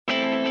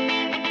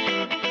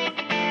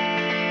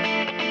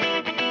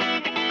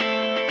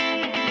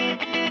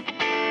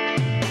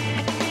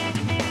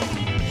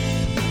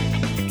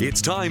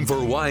It's time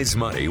for Wise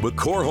Money with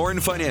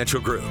Korhorn Financial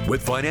Group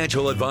with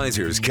financial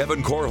advisors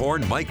Kevin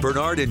Korhorn, Mike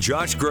Bernard, and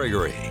Josh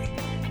Gregory.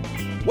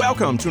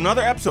 Welcome to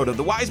another episode of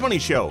the Wise Money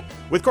Show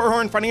with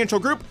Korhorn Financial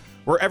Group,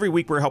 where every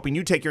week we're helping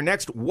you take your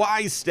next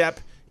wise step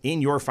in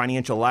your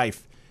financial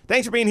life.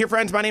 Thanks for being here,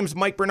 friends. My name is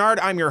Mike Bernard.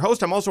 I'm your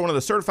host. I'm also one of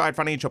the certified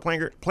financial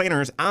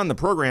planners on the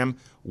program.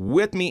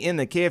 With me in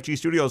the KFG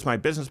studios, my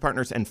business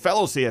partners and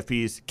fellow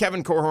CFPs,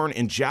 Kevin Korhorn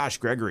and Josh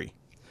Gregory.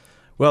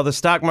 Well, the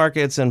stock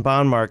markets and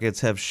bond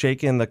markets have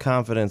shaken the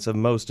confidence of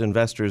most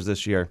investors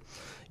this year.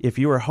 If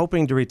you are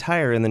hoping to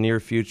retire in the near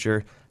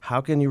future,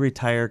 how can you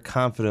retire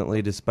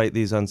confidently despite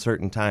these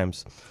uncertain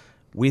times?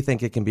 We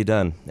think it can be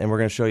done, and we're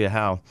going to show you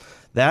how.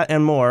 That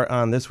and more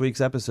on this week's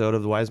episode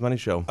of the Wise Money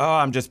Show. Oh,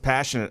 I'm just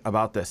passionate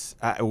about this.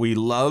 We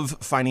love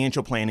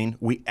financial planning.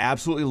 We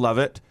absolutely love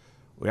it.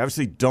 We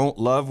obviously don't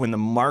love when the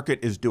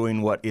market is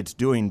doing what it's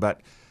doing,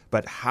 but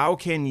how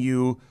can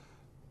you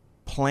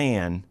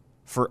plan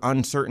for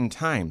uncertain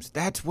times?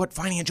 That's what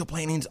financial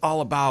planning is all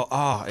about.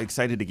 Oh,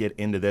 excited to get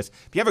into this.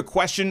 If you have a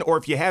question or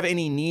if you have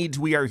any needs,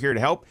 we are here to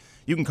help.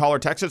 You can call or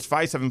text us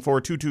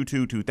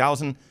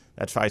 574-222-2000.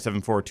 That's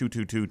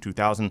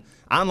 574-222-2000.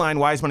 Online,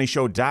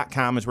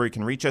 wisemoneyshow.com is where you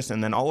can reach us.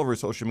 And then all over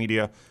social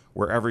media,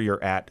 wherever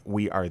you're at,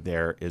 we are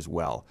there as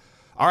well.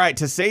 All right,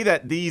 to say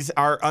that these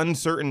are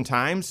uncertain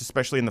times,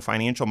 especially in the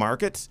financial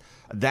markets,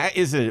 that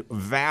is a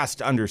vast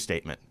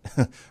understatement,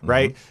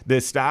 right? Mm-hmm.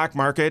 The stock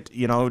market,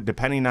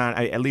 depending on,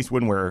 at least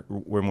when we're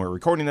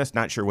recording this,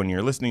 not sure when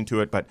you're listening to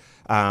it, but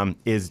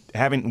is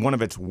having one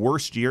of its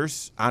worst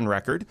years on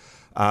record.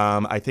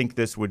 I think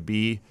this would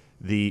be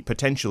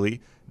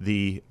potentially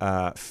the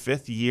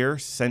fifth year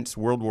since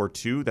World War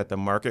II that the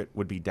market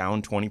would be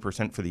down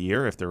 20% for the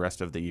year if the rest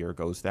of the year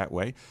goes that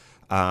way.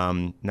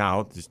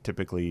 Now, there's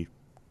typically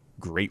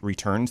great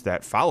returns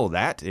that follow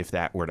that if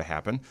that were to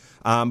happen.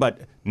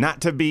 But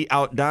not to be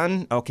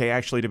outdone. Okay,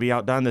 actually to be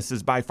outdone, this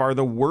is by far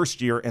the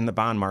worst year in the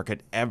bond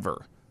market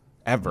ever.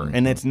 Mm-hmm.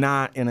 And it's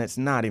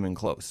not even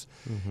close.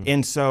 Mm-hmm.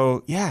 And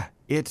so, yeah,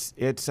 it's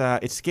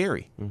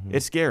scary. Mm-hmm.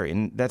 It's scary.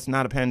 And that's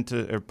not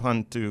a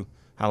pun to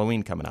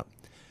Halloween coming up.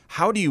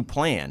 How do you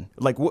plan?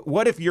 Like,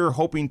 what if you're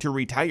hoping to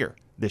retire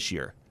this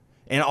year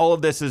and all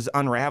of this is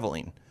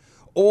unraveling?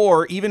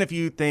 Or even if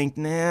you think,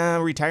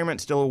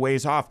 retirement's still a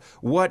ways off,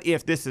 what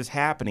if this is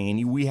happening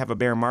and we have a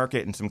bear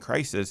market and some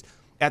crisis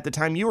at the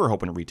time you were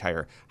hoping to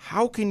retire?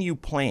 How can you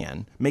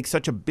make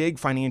such a big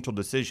financial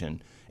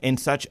decision in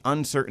such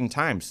uncertain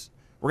times?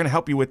 We're going to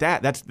help you with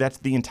that. That's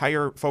the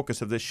entire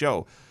focus of this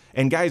show.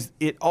 And guys,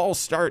 it all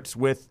starts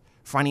with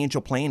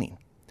financial planning.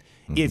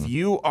 Mm-hmm. If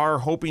you are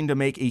hoping to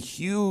make a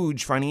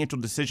huge financial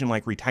decision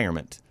like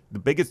retirement, the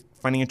biggest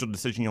financial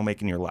decision you'll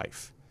make in your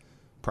life,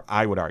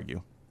 I would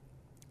argue,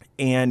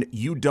 and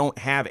you don't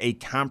have a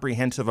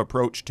comprehensive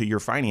approach to your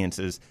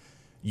finances,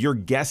 you're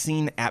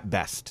guessing at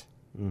best.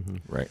 Mm-hmm.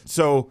 Right.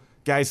 So,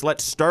 guys,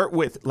 let's start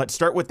with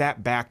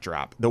that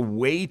backdrop. The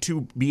way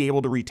to be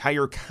able to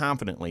retire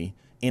confidently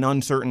in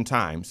uncertain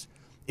times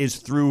is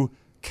through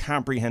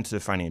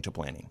comprehensive financial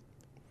planning.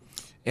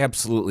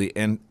 Absolutely.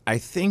 And I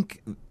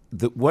think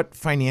that what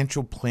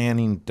financial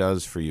planning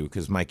does for you,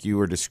 because Mike, you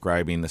were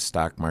describing the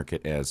stock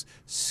market as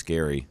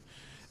scary,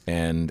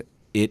 and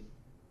it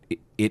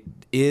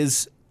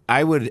is.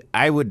 I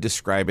would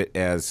describe it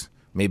as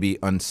maybe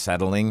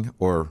unsettling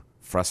or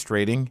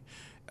frustrating.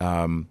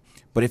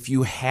 But if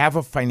you have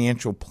a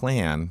financial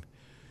plan,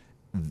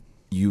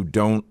 you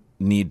don't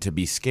need to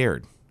be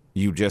scared.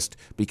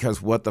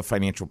 Because what the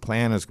financial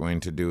plan is going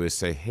to do is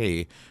say,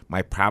 hey,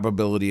 my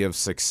probability of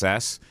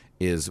success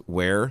is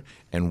where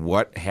and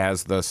what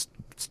has the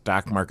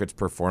stock market's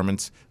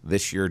performance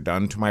this year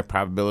done to my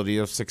probability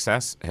of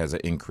success? Has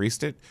it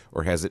increased it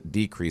or has it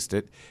decreased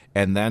it?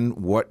 And then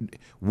what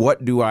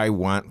do I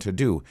want to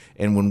do?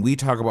 And when we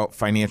talk about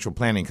financial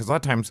planning, because a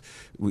lot of times,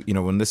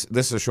 when this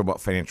is a show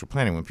about financial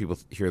planning, when people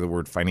hear the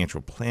word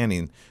financial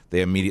planning,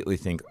 they immediately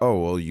think, oh,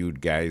 well, you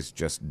guys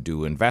just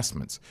do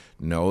investments.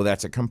 No,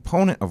 that's a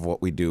component of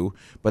what we do,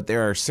 but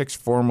there are 6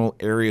 formal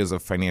areas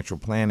of financial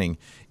planning.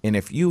 And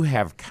if you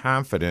have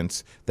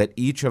confidence that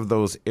each of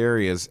those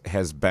areas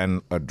has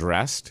been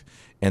addressed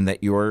and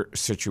that your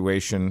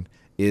situation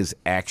is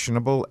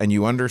actionable and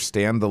you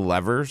understand the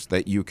levers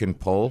that you can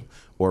pull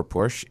or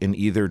push in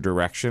either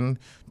direction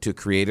to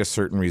create a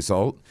certain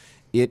result,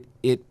 it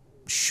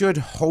should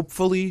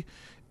hopefully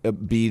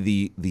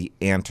be the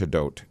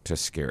antidote to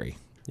scary.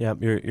 Yeah,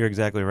 you're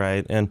exactly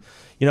right. And,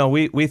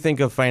 we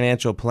think of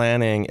financial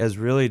planning as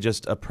really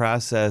just a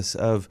process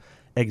of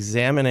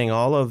examining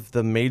all of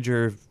the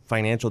major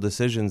financial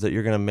decisions that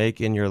you're going to make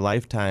in your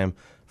lifetime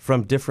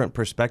from different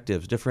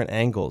perspectives, different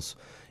angles.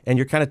 And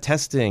you're kind of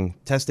testing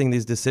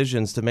these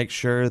decisions to make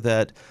sure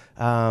that,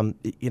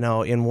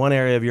 in one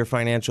area of your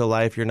financial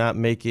life, you're not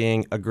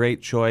making a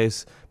great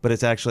choice, but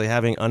it's actually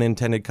having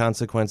unintended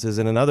consequences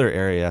in another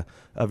area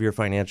of your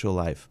financial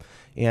life.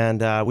 And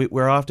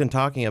we're often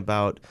talking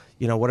about,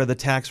 what are the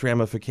tax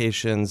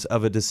ramifications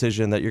of a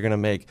decision that you're going to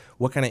make?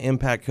 What kind of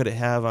impact could it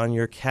have on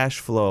your cash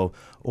flow?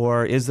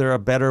 Or is there a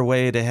better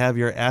way to have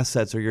your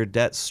assets or your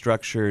debt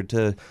structured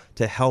to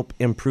help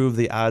improve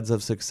the odds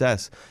of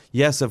success?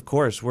 Yes, of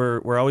course,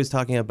 we're always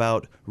talking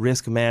about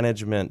risk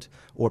management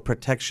or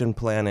protection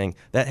planning.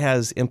 That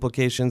has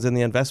implications in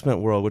the investment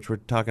world, which we're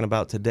talking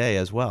about today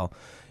as well.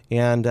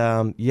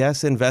 And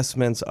yes,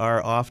 investments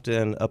are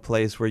often a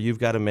place where you've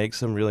got to make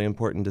some really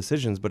important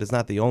decisions, but it's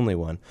not the only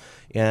one.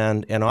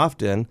 And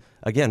often,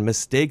 again,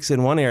 mistakes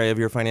in one area of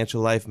your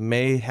financial life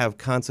may have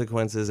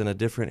consequences in a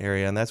different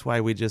area. And that's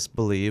why we just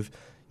believe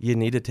you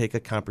need to take a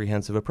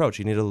comprehensive approach.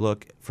 You need to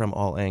look from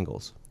all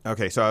angles.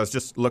 Okay, so I was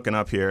just looking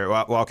up here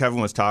while Kevin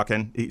was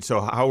talking.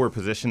 So how we're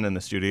positioned in the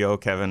studio,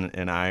 Kevin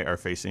and I are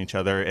facing each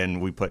other,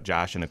 and we put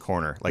Josh in a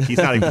corner. Like he's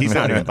not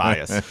even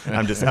biased.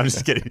 I'm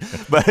just kidding.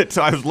 But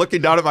so I was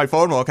looking down at my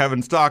phone while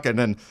Kevin's talking,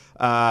 and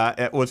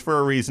it was for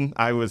a reason.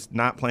 I was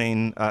not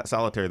playing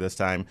solitaire this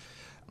time.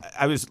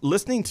 I was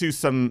listening to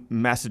some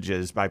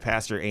messages by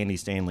Pastor Andy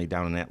Stanley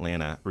down in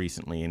Atlanta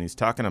recently, and he's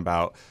talking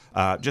about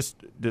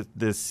just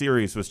this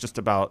series was just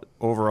about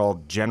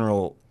overall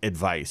general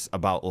advice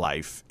about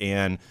life.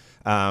 And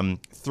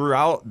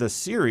throughout the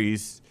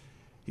series,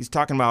 he's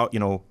talking about,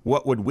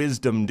 what would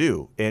wisdom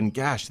do? And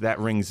gosh,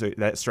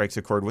 that strikes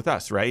a chord with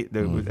us, right?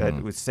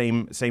 The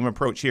same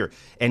approach here.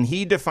 And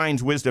he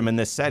defines wisdom in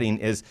this setting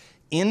as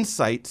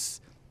insights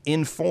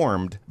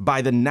informed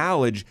by the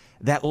knowledge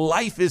that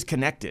life is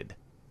connected.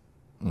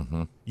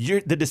 Mm-hmm.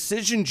 The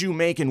decisions you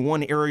make in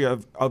one area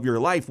of your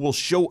life will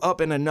show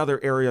up in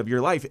another area of your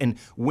life. And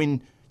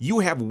when you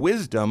have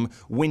wisdom,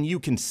 when you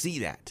can see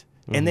that,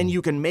 and then you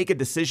can make a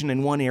decision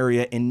in one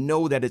area and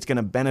know that it's going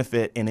to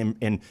benefit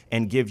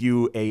and give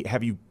you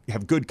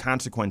have good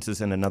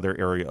consequences in another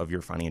area of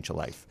your financial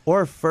life.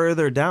 Or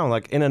further down,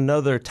 like in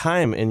another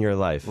time in your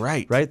life.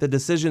 Right. The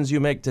decisions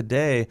you make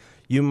today,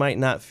 you might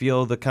not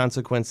feel the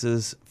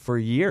consequences for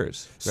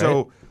years. Right?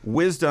 So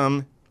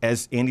wisdom,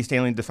 as Andy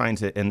Stanley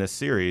defines it in this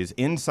series,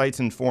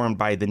 insights informed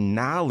by the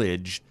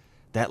knowledge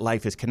that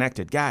life is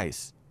connected.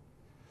 Guys,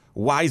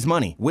 wise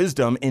money,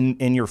 wisdom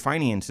in your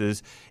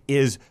finances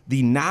is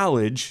the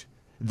knowledge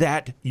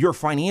that your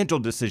financial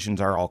decisions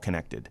are all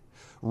connected.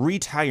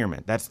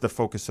 Retirement, that's the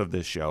focus of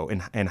this show.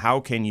 And how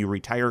can you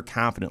retire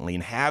confidently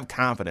and have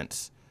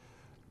confidence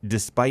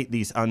despite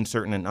these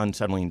uncertain and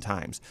unsettling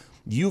times?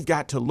 You've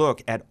got to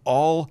look at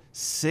all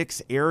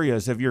 6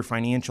 areas of your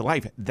financial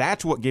life.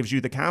 That's what gives you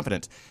the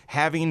confidence.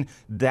 Having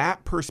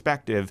that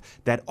perspective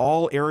that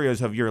all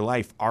areas of your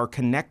life are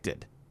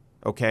connected.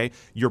 Okay,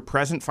 your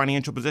present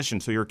financial position,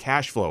 so your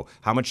cash flow,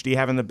 how much do you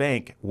have in the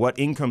bank? What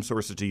income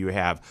sources do you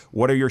have?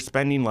 What are your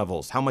spending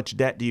levels? How much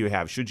debt do you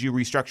have? Should you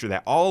restructure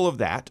that? All of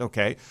that,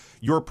 okay?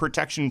 Your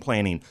protection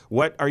planning.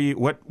 What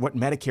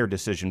Medicare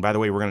decision? By the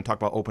way, we're going to talk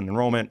about open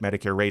enrollment,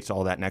 Medicare rates,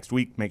 all that next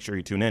week. Make sure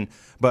you tune in.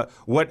 But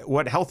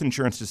what health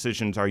insurance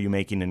decisions are you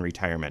making in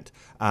retirement?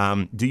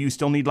 Do you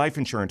still need life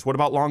insurance? What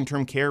about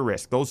long-term care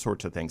risk? Those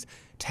sorts of things.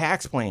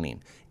 Tax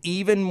planning,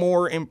 even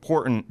more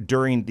important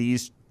during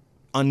these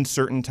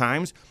uncertain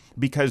times,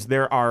 because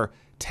there are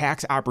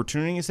tax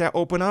opportunities that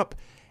open up,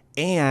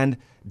 and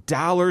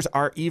dollars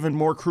are even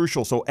more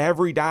crucial. So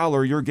every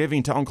dollar you're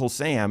giving to Uncle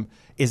Sam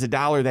is a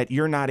dollar that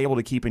you're not able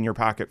to keep in your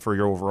pocket for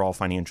your overall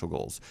financial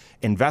goals.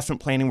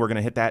 Investment planning, we're going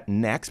to hit that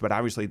next, but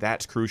obviously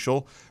that's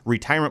crucial.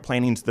 Retirement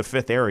planning is the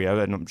 5th area,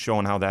 and I'm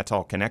showing how that's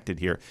all connected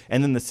here.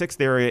 And then the 6th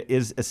area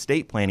is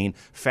estate planning,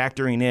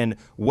 factoring in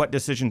what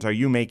decisions are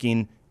you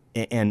making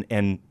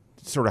and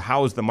sort of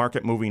how is the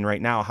market moving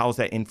right now? How does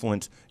that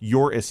influence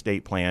your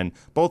estate plan,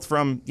 both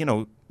from,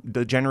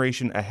 the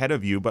generation ahead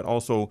of you, but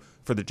also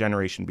for the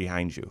generation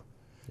behind you?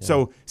 Yeah.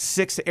 So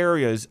 6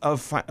 areas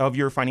of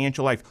your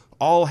financial life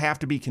all have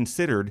to be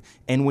considered.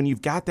 And when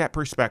you've got that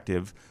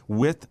perspective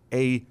with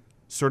a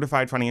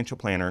certified financial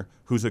planner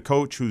who's a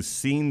coach who's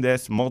seen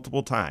this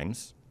multiple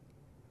times,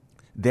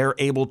 they're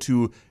able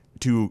to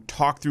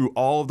talk through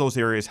all of those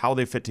areas, how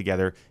they fit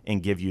together,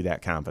 and give you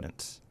that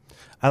confidence.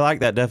 I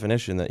like that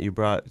definition that you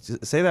brought.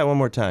 Say that one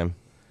more time.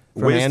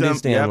 From Wisdom, Andy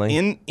Stanley.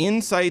 Yep,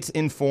 insights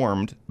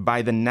informed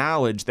by the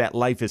knowledge that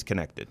life is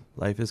connected.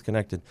 Life is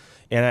connected.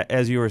 And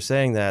as you were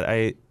saying that,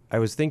 I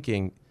was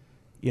thinking,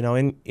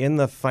 in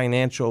the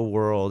financial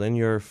world, in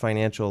your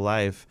financial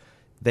life,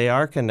 they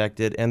are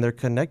connected, and they're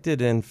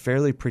connected in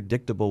fairly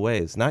predictable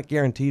ways, not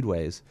guaranteed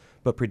ways,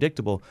 but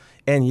predictable.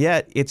 And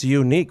yet it's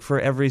unique for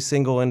every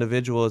single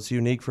individual. It's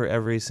unique for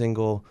every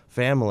single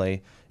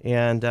family.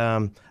 And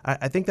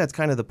I think that's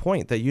kind of the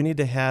point, that you need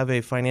to have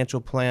a financial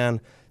plan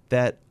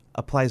that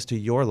applies to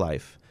your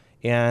life.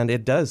 And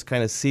it does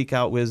kind of seek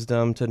out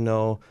wisdom to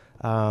know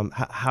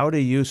how do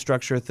you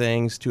structure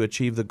things to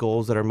achieve the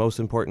goals that are most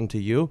important to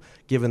you,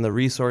 given the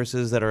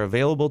resources that are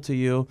available to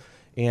you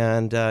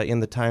and in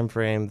the time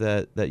frame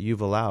that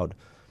you've allowed.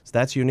 So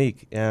that's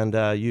unique, and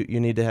you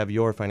need to have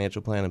your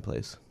financial plan in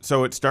place.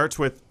 So it starts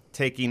with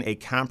taking a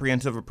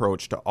comprehensive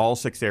approach to all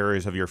 6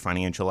 areas of your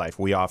financial life.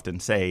 We often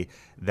say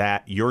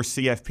that your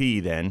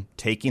CFP, then,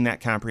 taking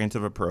that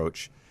comprehensive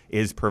approach,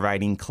 is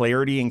providing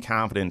clarity and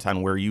confidence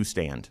on where you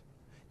stand.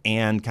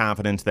 and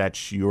confidence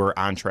that you're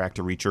on track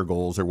to reach your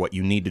goals or what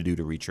you need to do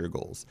to reach your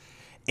goals.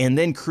 And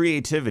then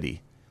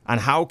creativity on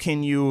how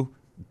can you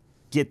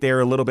get there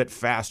a little bit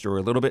faster or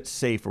a little bit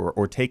safer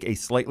or take a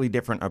slightly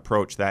different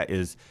approach that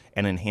is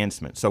an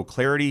enhancement. So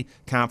clarity,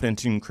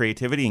 confidence, and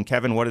creativity. And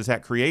Kevin, what does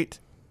that create?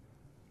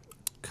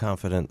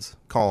 Confidence.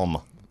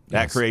 Calm.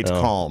 That Yes. creates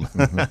Oh. calm.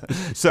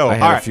 So, I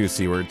had all a right. few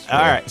C words. All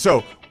right.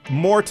 So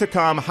more to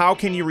come. How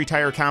can you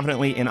retire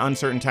confidently in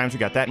uncertain times? We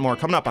got that and more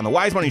coming up on the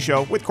Wise Money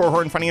Show with Core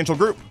Horton Financial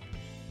Group.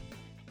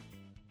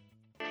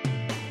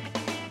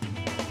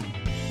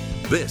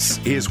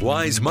 This is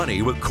Wise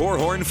Money with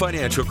Korhorn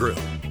Financial Group.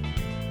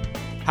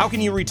 How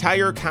can you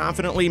retire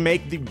confidently,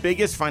 make the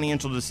biggest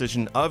financial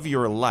decision of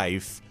your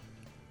life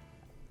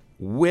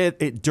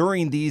with it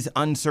during these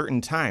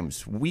uncertain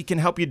times? We can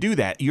help you do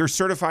that. Your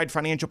certified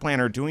financial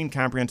planner doing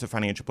comprehensive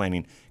financial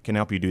planning can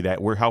help you do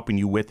that. We're helping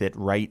you with it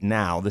right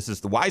now. This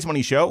is the Wise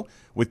Money Show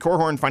with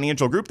Korhorn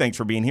Financial Group. Thanks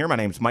for being here. My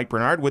name is Mike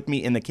Bernard. With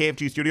me in the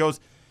KFG studios,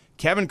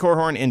 Kevin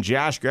Korhorn and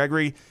Josh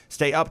Gregory.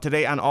 Stay up to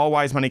date on all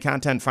Wise Money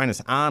content. Find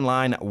us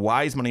online,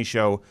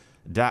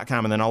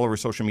 wisemoneyshow.com, and then all over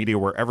social media,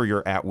 wherever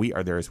you're at, we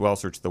are there as well.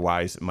 Search the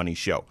Wise Money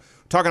Show.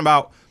 Talking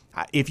about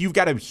if you've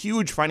got a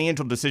huge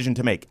financial decision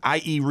to make,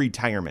 i.e.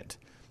 retirement,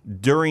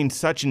 during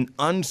such an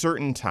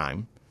uncertain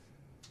time,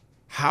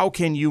 how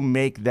can you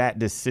make that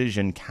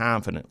decision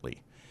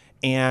confidently?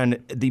 And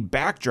the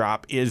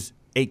backdrop is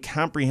a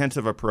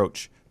comprehensive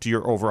approach to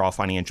your overall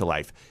financial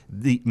life.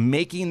 The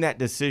making that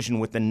decision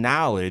with the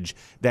knowledge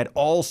that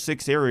all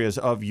 6 areas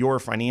of your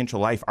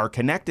financial life are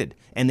connected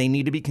and they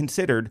need to be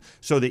considered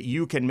so that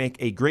you can make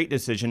a great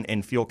decision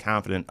and feel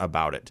confident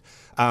about it.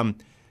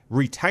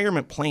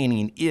 Retirement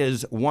planning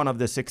is one of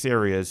the 6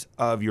 areas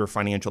of your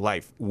financial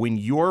life. When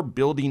you're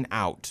building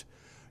out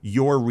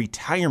your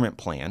retirement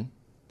plan,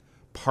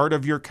 part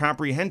of your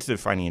comprehensive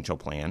financial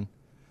plan,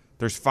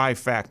 there's 5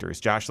 factors.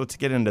 Josh, let's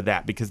get into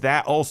that because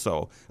that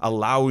also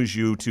allows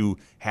you to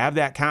have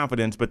that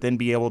confidence, but then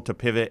be able to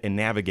pivot and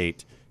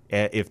navigate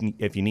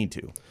if you need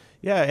to.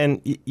 Yeah,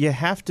 and you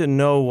have to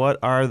know what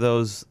are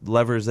those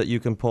levers that you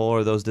can pull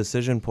or those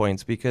decision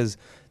points, because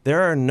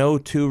there are no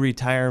 2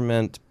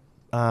 retirement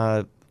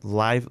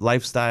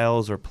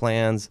lifestyles or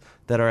plans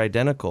that are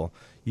identical.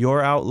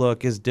 Your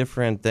outlook is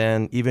different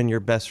than even your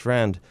best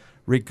friend,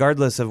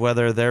 regardless of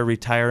whether they're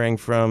retiring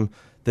from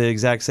the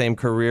exact same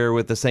career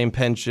with the same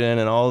pension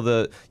and all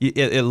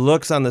it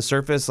looks on the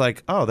surface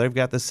like, oh, they've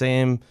got the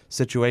same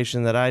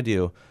situation that I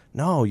do.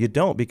 No, you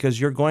don't,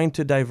 because you're going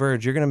to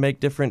diverge. You're going to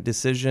make different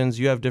decisions.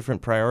 You have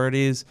different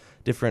priorities,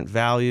 different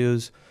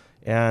values.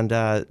 And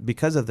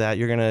because of that,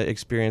 you're going to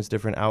experience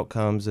different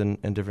outcomes and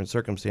different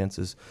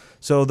circumstances.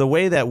 So the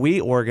way that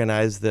we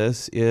organize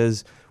this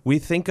is we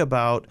think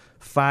about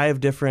 5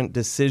 different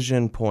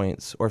decision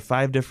points or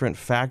 5 different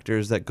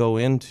factors that go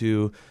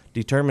into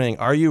determining,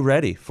 are you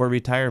ready for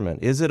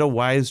retirement? Is it a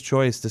wise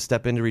choice to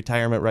step into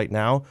retirement right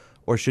now,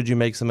 or should you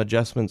make some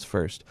adjustments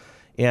first?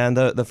 And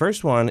the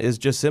first one is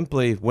just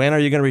simply, when are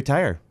you going to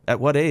retire? At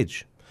what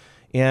age?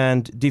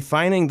 And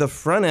defining the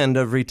front end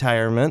of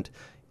retirement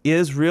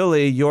is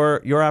really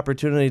your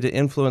opportunity to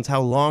influence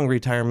how long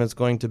retirement is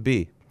going to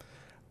be.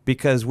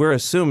 Because we're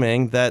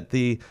assuming that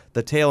the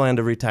tail end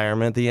of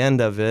retirement, the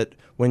end of it,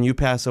 when you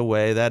pass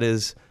away, that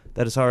is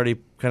already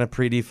kind of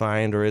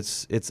predefined, or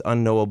it's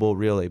unknowable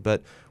really.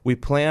 But we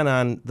plan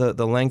on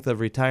the length of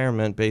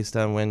retirement based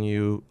on when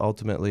you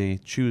ultimately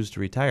choose to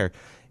retire.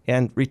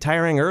 And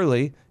retiring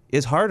early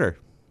is harder,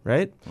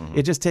 right? Mm-hmm.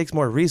 It just takes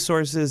more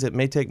resources. It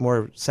may take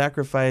more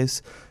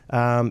sacrifice.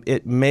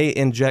 It may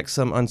inject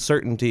some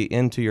uncertainty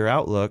into your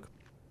outlook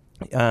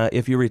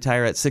if you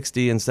retire at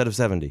 60 instead of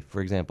 70,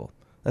 for example.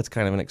 That's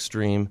kind of an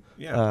extreme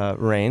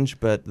range,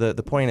 but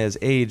the point is,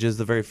 age is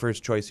the very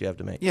first choice you have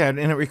to make. Yeah, and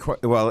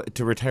it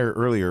to retire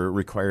earlier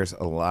requires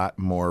a lot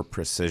more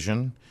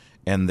precision,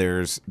 and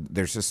there's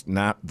just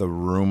not the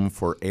room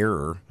for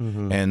error.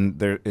 Mm-hmm.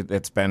 And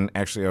it's been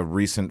actually a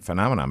recent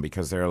phenomenon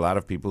because there are a lot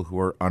of people who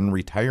are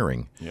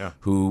unretiring,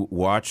 who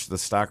watch the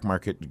stock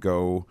market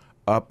go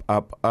up,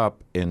 up,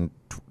 up in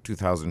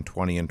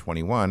 2020 and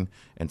 21,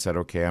 and said,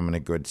 okay, I'm in a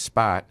good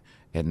spot.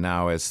 And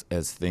now as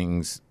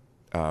things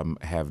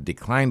have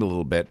declined a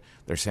little bit,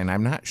 they're saying,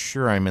 I'm not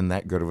sure I'm in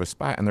that good of a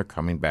spot, and they're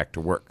coming back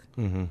to work.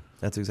 Mm-hmm.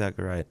 That's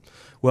exactly right.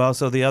 Well,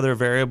 so the other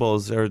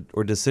variables or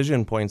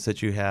decision points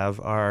that you have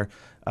are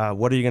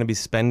what are you going to be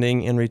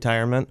spending in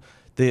retirement?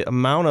 The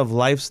amount of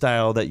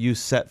lifestyle that you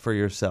set for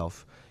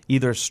yourself,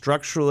 either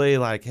structurally,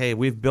 like, hey,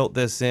 we've built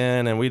this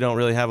in and we don't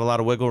really have a lot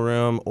of wiggle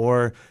room,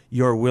 or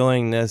your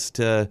willingness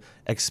to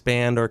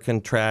expand or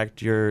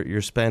contract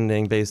your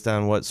spending based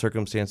on what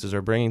circumstances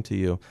are bringing to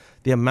you.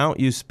 The amount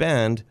you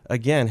spend,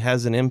 again,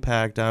 has an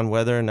impact on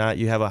whether or not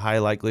you have a high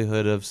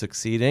likelihood of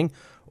succeeding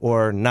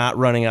or not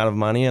running out of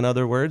money, in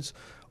other words,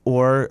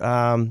 or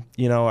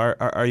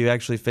are you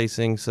actually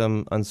facing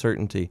some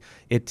uncertainty?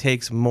 It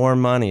takes more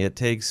money. It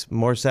takes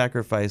more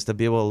sacrifice to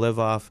be able to live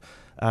off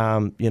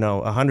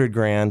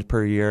 $100,000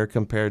 per year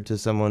compared to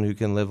someone who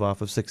can live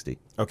off of 60.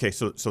 Okay,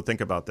 so think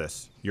about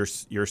this.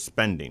 Your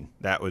spending,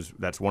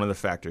 that's one of the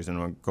factors, and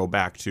we'll go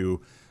back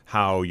to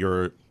how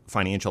your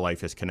financial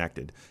life is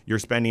connected. Your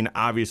spending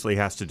obviously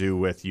has to do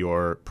with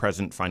your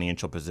present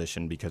financial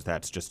position, because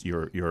that's just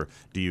your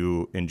do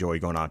you enjoy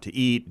going out to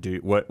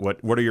eat? What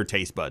are your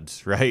taste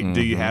buds, right? Mm-hmm.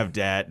 Do you have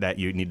debt that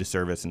you need to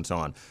service and so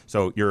on?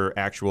 So your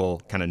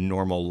actual kind of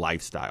normal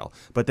lifestyle.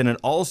 But then it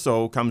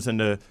also comes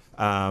into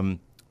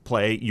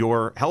play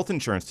your health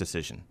insurance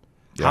decision.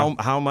 Yeah.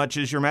 How much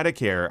is your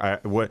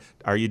Medicare? What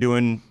are you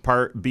doing?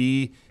 Part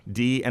B,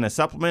 D, and a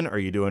supplement? Are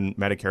you doing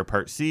Medicare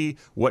Part C?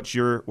 What's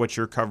your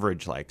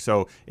coverage like?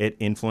 So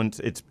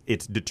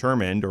it's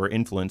determined or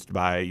influenced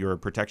by your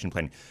protection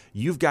plan.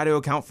 You've got to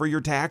account for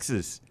your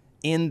taxes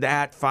in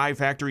that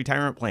 5-factor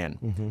retirement plan.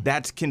 Mm-hmm.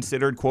 That's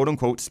considered quote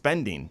unquote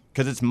spending,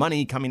 because it's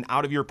money coming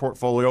out of your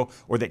portfolio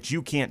or that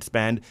you can't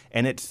spend,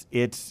 and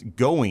it's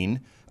going.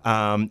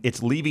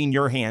 It's leaving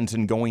your hands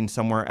and going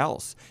somewhere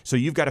else. So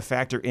you've got to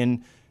factor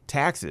in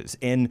taxes,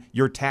 and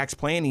your tax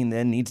planning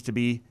then needs to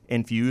be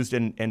infused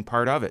and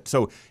part of it.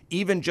 So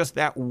even just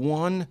that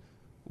one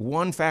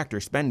factor,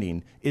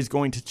 spending, is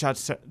going to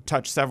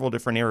touch several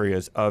different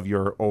areas of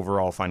your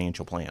overall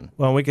financial plan.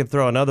 Well, we could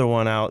throw another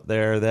one out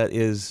there that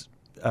is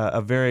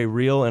a very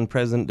real and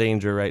present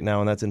danger right now,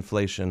 and that's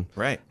inflation.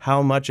 Right.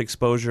 How much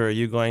exposure are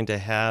you going to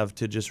have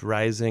to just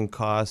rising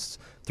costs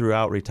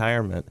throughout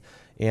retirement?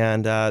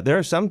 And there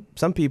are some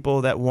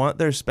people that want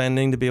their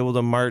spending to be able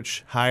to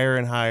march higher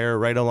and higher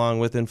right along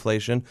with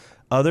inflation.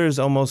 Others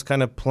almost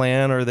kind of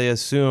plan, or they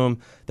assume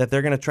that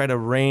they're going to try to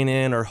rein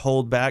in or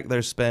hold back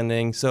their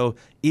spending. So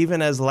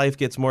even as life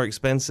gets more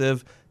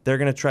expensive, they're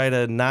going to try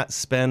to not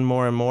spend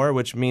more and more,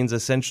 which means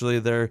essentially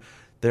they're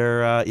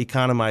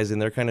economizing.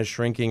 They're kind of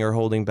shrinking or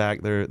holding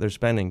back their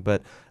spending.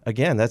 But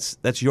again,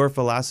 that's your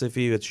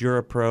philosophy. It's your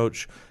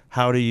approach.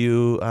 How do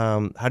you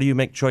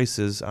make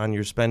choices on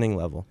your spending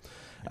level?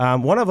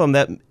 One of them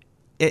that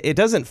it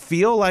doesn't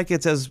feel like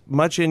it's as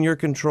much in your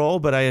control,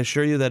 but I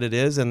assure you that it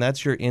is, and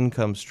that's your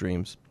income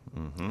streams.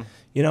 Mm-hmm.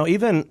 You know,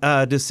 even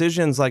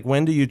decisions like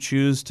when do you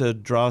choose to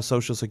draw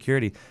Social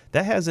Security,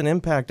 that has an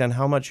impact on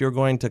how much you're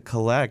going to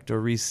collect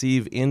or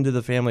receive into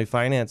the family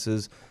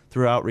finances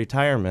throughout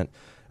retirement.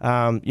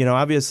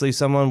 Obviously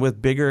someone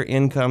with bigger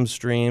income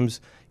streams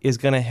is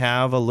going to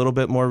have a little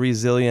bit more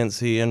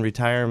resiliency in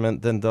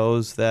retirement than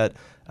those that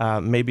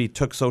maybe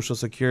took Social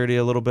Security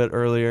a little bit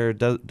earlier,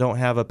 don't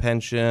have a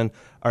pension,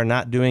 are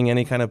not doing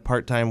any kind of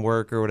part-time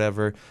work or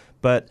whatever.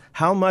 But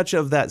how much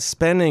of that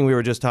spending we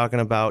were just talking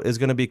about is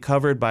going to be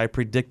covered by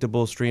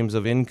predictable streams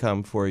of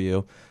income for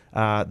you?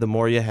 The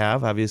more you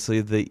have,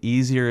 obviously, the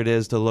easier it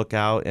is to look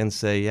out and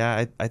say,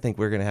 yeah, I think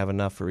we're going to have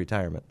enough for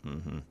retirement.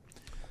 Mm-hmm.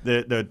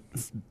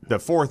 The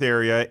fourth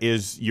area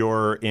is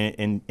your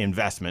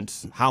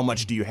investments. How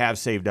much do you have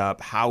saved up?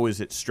 How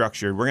is it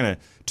structured? We're going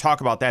to talk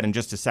about that in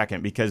just a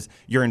second, because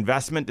your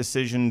investment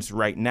decisions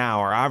right now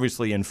are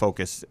obviously in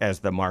focus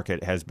as the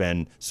market has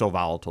been so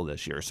volatile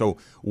this year. So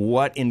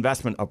what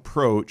investment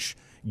approach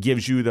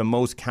gives you the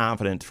most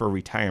confidence for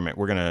retirement?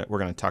 We're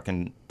gonna tuck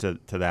into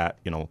that,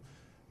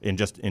 in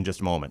just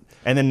a moment.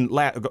 And then go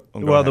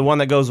ahead. The one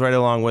that goes right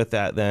along with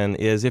that then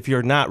is, if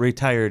you're not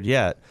retired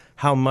yet,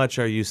 how much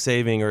are you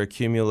saving or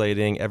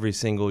accumulating every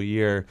single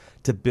year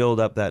to build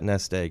up that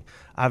nest egg?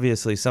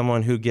 Obviously,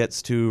 someone who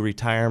gets to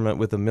retirement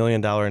with $1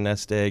 million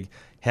nest egg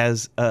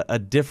has a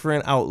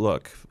different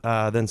outlook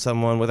than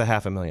someone with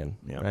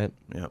 $500,000, right?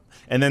 Yeah.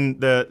 And then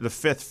the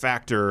fifth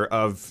factor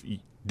of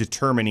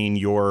determining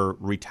your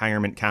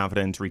retirement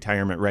confidence,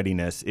 retirement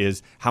readiness,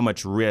 is how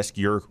much risk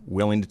you're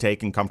willing to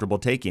take and comfortable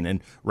taking.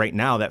 And right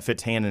now that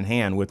fits hand in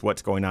hand with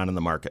what's going on in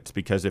the markets.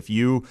 Because if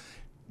you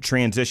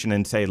transition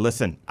and say,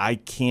 listen, I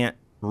can't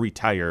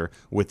retire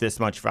with this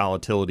much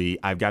volatility,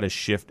 I've got to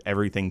shift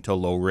everything to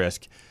low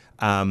risk,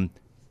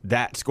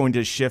 that's going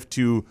to shift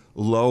to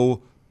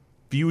low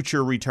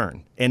future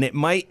return. And it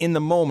might in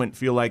the moment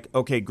feel like,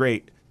 okay,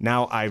 great,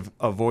 now I've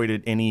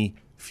avoided any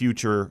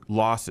future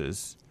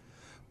losses.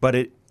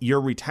 But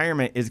your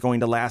retirement is going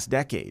to last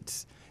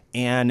decades.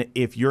 And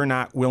if you're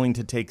not willing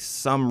to take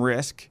some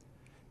risk,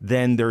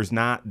 then there's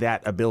not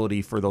that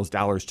ability for those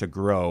dollars to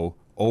grow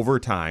over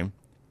time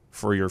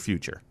for your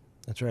future.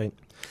 That's right.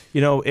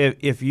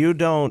 If you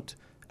don't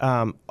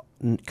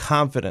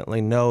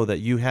confidently know that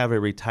you have a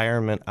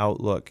retirement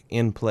outlook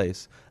in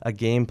place, a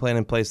game plan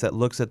in place that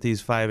looks at these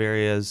 5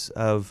 areas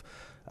of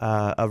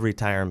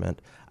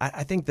retirement,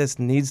 I think this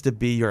needs to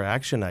be your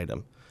action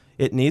item.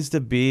 It needs to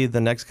be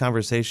the next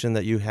conversation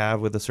that you have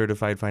with a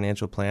certified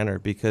financial planner,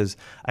 because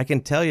I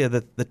can tell you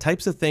that the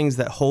types of things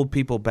that hold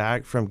people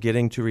back from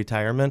getting to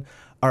retirement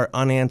are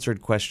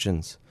unanswered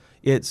questions.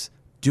 It's,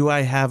 do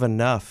I have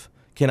enough?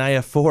 Can I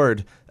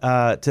afford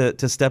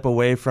to step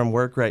away from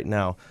work right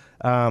now?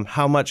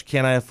 How much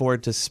can I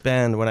afford to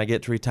spend when I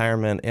get to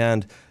retirement?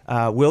 And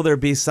will there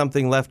be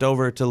something left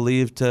over to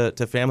leave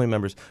to family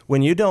members?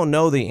 When you don't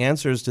know the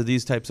answers to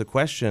these types of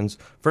questions,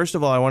 first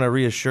of all, I want to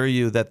reassure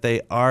you that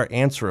they are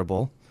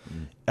answerable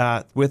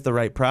with the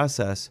right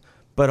process.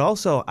 But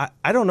also,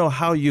 I don't know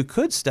how you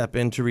could step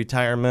into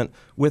retirement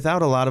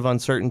without a lot of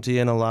uncertainty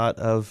and a lot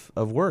of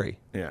worry.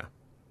 Yeah.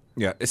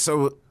 Yeah.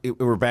 So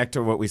we're back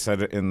to what we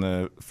said in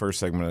the first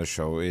segment of the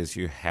show is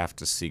you have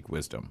to seek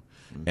wisdom.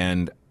 Mm-hmm.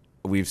 And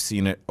we've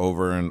seen it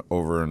over and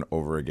over and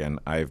over again.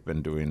 I've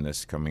been doing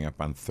this coming up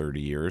on 30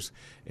 years,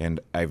 and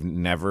I've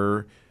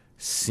never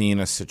seen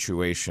a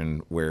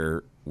situation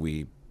where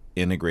we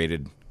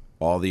integrated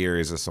all the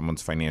areas of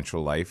someone's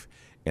financial life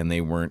and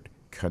they weren't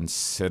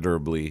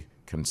considerably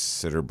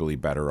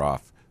better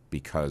off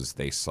because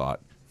they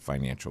sought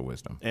financial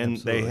wisdom. And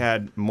Absolutely. they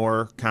had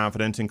more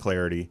confidence and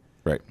clarity.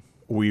 Right.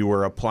 We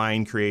were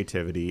applying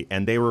creativity,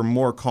 and they were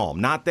more calm.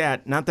 Not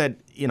that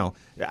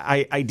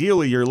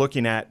ideally you're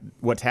looking at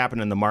what's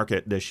happened in the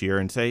market this year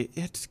and say,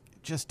 it's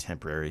just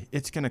temporary.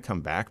 It's going to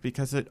come back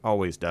because it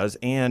always does,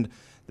 and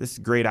this is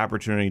a great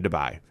opportunity to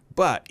buy.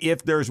 But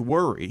if there's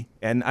worry,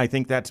 and I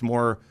think that's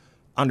more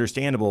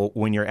understandable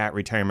when you're at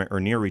retirement or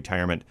near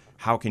retirement,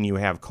 how can you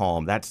have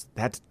calm? That's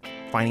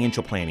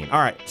financial planning.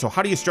 All right, so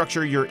how do you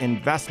structure your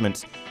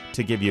investments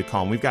to give you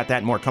calm? We've got that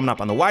and more coming up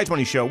on the Wise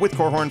Money Show with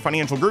Korhorn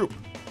Financial Group.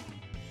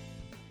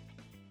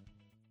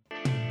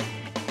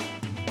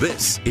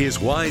 This is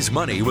Wise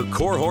Money with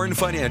Korhorn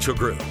Financial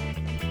Group.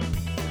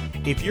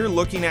 If you're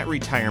looking at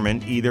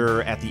retirement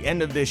either at the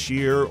end of this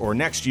year or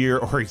next year,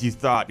 or you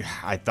thought,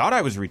 I thought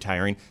I was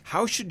retiring,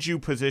 how should you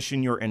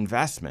position your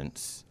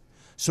investments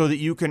so that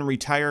you can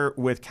retire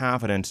with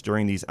confidence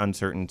during these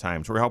uncertain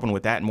times? We're helping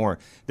with that and more.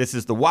 This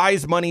is the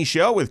Wise Money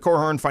Show with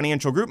Korhorn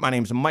Financial Group. My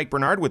name's Mike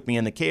Bernard. With me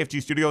in the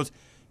KFG studios,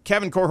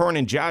 Kevin Korhorn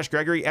and Josh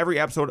Gregory. Every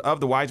episode of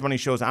the Wise Money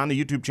Show is on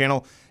the YouTube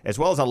channel, as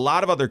well as a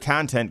lot of other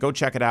content. Go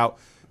check it out.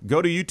 Go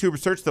to YouTube,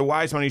 search the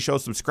Wise Money Show,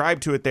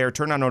 subscribe to it there,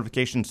 turn on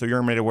notifications so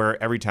you're made aware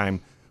every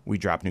time we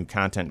drop new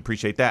content.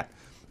 Appreciate that.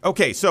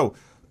 Okay, so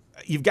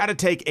you've got to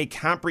take a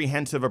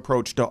comprehensive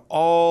approach to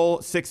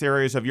all 6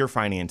 areas of your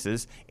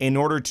finances in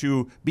order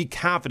to be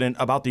confident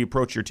about the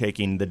approach you're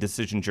taking, the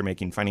decisions you're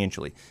making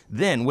financially.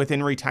 Then,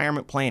 within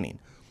retirement planning,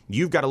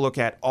 you've got to look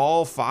at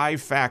all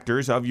 5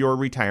 factors of your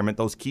retirement,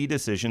 those key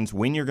decisions,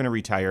 when you're going to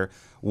retire,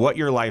 what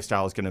your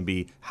lifestyle is going to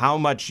be, how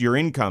much your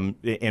income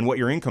and what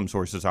your income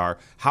sources are,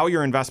 how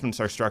your investments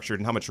are structured,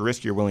 and how much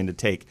risk you're willing to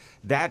take.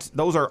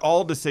 Those are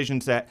all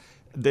decisions that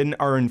then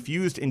are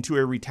infused into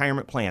a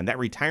retirement plan. That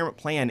retirement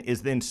plan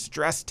is then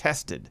stress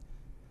tested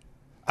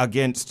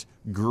against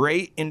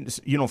great,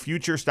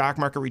 future stock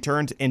market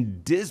returns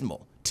and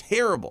dismal,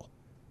 terrible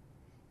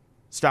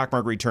stock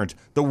market returns.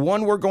 The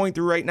one we're going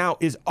through right now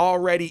is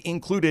already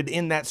included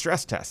in that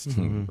stress test,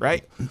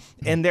 right?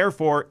 And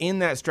therefore, in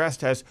that stress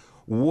test,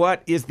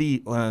 what is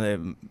the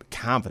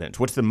confidence?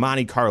 What's the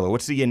Monte Carlo?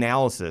 What's the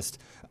analysis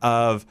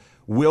of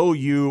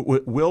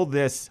will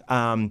this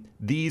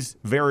these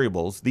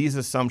variables, these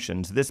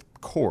assumptions, this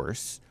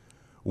course,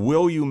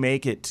 will you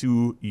make it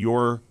to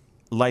your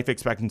life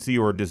expectancy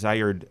or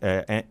desired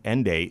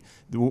end date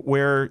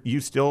where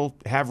you still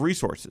have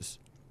resources?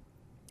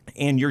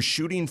 And you're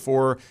shooting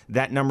for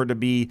that number to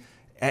be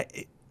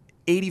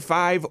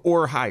 85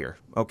 or higher,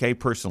 okay,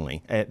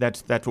 personally.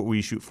 That's what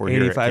we shoot for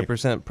here.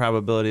 85%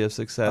 probability of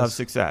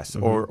success.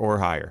 Or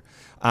higher.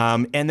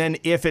 And then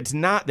if it's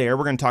not there,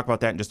 we're going to talk about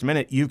that in just a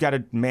minute. You've got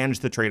to manage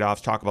the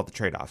trade-offs, talk about the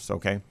trade-offs,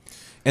 okay?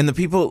 And the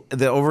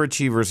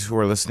overachievers who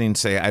are listening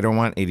say, I don't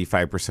want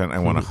 85%, I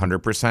want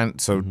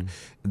 100%. So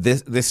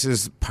this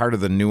is part of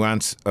the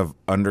nuance of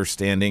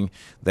understanding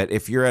that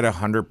if you're at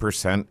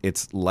 100%,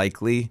 it's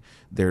likely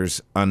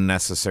there's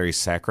unnecessary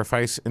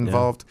sacrifice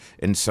involved.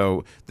 Yeah. And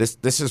so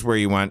this is where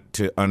you want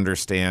to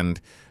understand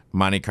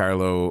Monte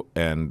Carlo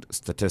and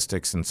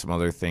statistics and some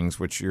other things,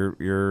 which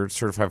your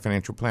certified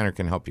financial planner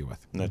can help you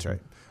with. That's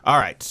right. All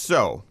right,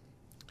 so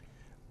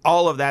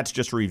all of that's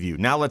just review.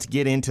 Now let's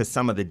get into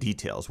some of the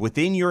details.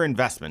 Within your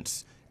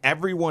investments,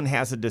 everyone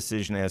has a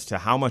decision as to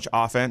how much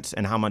offense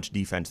and how much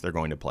defense they're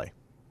going to play.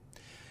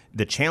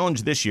 The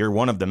challenge this year,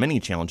 one of the many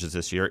challenges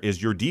this year,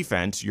 is your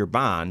defense, your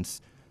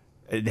bonds,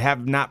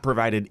 have not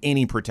provided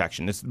any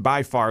protection. It's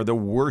by far the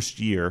worst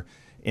year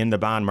in the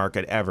bond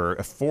market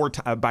ever,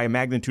 by a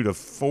magnitude of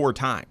 4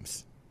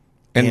 times.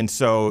 And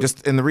so,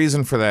 and the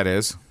reason for that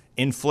is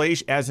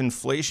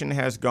inflation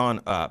has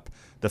gone up.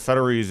 The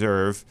Federal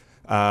Reserve,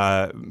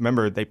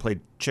 remember, they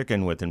played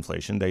chicken with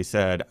inflation. They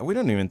said, we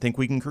don't even think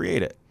we can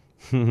create it.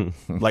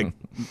 Like,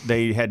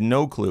 they had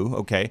no clue,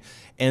 okay?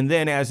 And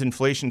then as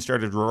inflation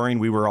started roaring,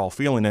 we were all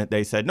feeling it.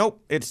 They said,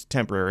 nope, it's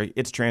temporary,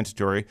 it's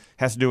transitory,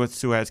 has to do with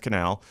Suez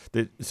Canal,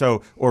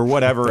 or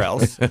whatever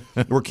else.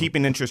 We're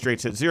keeping interest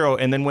rates at 0.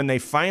 And then when they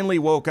finally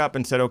woke up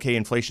and said, okay,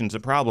 inflation's a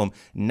problem,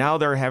 now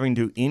they're having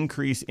to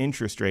increase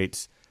interest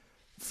rates.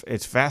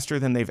 It's faster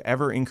than they've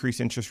ever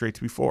increased interest rates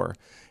before.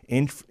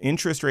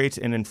 Interest rates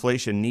and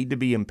inflation need to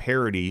be in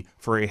parity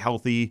for a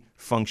healthy,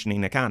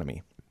 functioning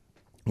economy.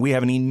 We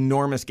have an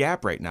enormous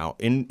gap right now.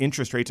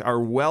 Interest rates are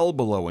well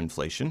below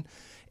inflation,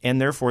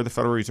 and therefore the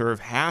Federal Reserve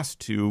has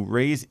to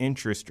raise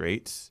interest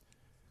rates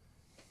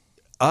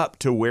up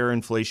to where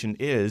inflation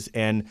is.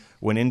 And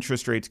when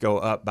interest rates go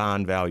up,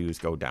 bond values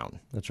go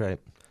down. That's right.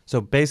 So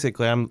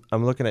basically, I'm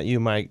looking at you,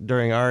 Mike.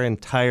 During our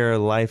entire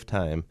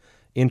lifetime,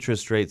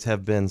 interest rates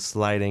have been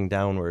sliding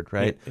downward,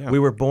 right? Yeah. We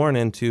were born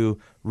into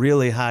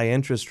really high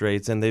interest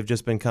rates, and they've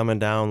just been coming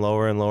down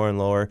lower and lower and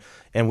lower.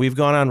 And we've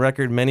gone on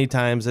record many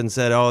times and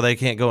said, oh, they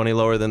can't go any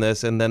lower than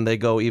this, and then they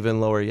go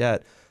even lower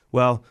yet.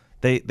 Well,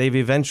 they've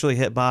eventually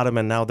hit bottom,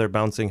 and now they're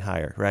bouncing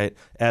higher, right?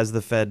 As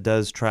the Fed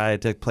does try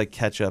to play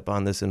catch up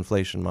on this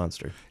inflation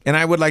monster. And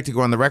I would like to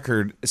go on the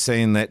record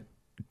saying that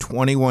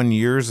 21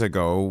 years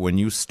ago, when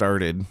you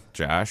started,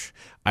 Josh,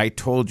 I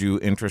told you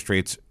interest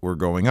rates were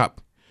going up.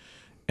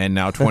 And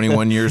now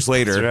 21 years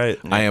later, right.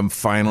 I am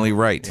finally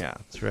right. Yeah.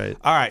 That's right.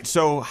 All right.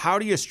 So how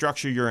do you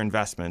structure your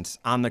investments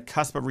on the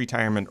cusp of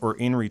retirement or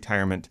in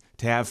retirement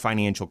to have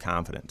financial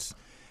confidence?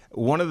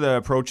 One of the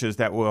approaches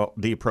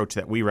the approach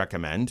that we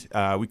recommend,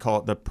 we call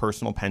it the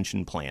personal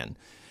pension plan.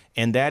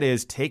 And that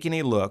is taking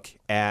a look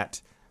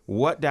at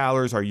what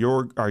dollars are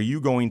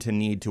you going to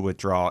need to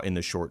withdraw in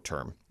the short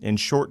term? In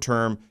short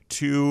term,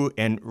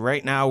 and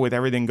right now with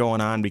everything going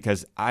on,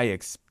 because I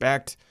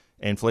expect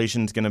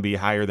inflation is going to be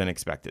higher than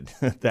expected.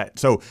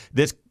 So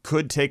this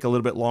could take a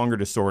little bit longer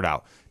to sort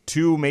out.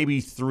 2,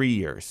 maybe 3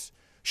 years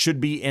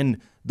should be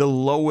in the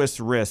lowest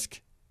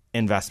risk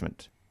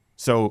investment.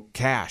 So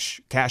cash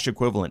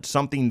equivalent,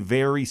 something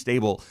very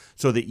stable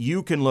so that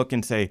you can look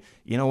and say,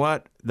 you know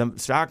what, the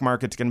stock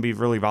market's going to be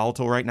really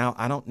volatile right now.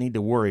 I don't need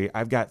to worry.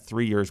 I've got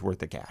 3 years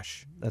worth of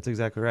cash. That's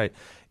exactly right.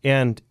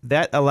 And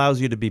that allows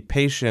you to be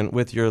patient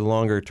with your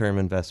longer term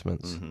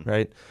investments,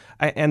 right?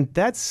 And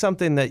that's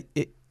something that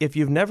if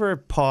you've never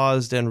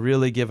paused and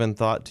really given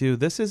thought to,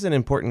 this is an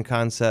important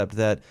concept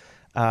that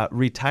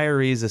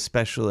retirees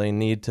especially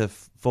need to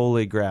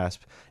fully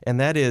grasp. And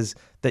that is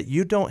that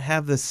you don't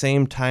have the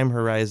same time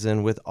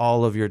horizon with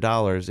all of your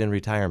dollars in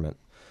retirement.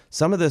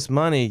 Some of this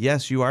money,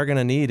 yes, you are going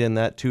to need in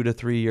that 2 to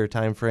 3 year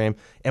time frame,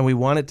 and we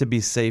want it to be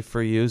safe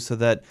for you so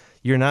that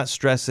you're not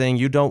stressing,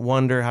 you don't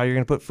wonder how you're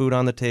going to put food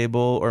on the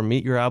table or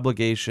meet your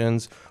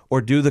obligations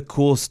or do the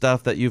cool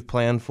stuff that you've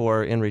planned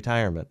for in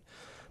retirement.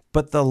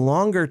 But the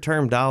longer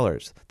term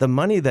dollars, the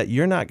money that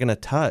you're not going to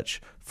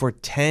touch for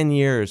 10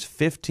 years,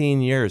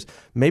 15 years,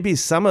 maybe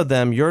some of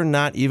them you're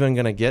not even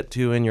going to get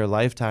to in your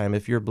lifetime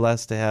if you're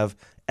blessed to have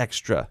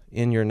extra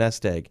in your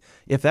nest egg.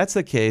 If that's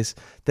the case,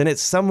 then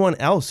it's someone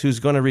else who's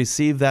going to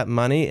receive that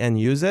money and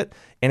use it,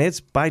 and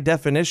it's by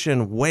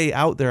definition way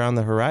out there on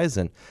the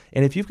horizon.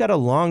 And if you've got a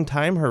long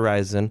time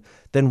horizon,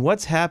 then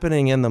what's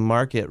happening in the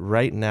market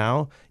right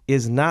now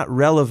is not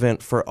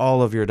relevant for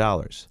all of your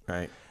dollars.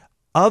 Right.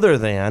 Other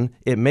than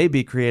it may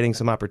be creating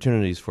some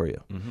opportunities for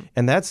you.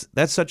 And that's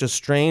such a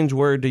strange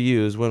word to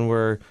use when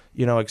we're,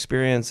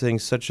 experiencing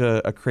such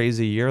a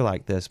crazy year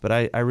like this. But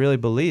I really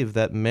believe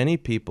that many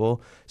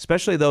people,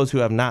 especially those who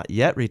have not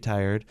yet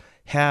retired,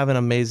 have an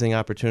amazing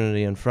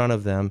opportunity in front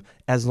of them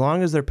as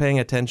long as they're paying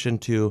attention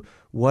to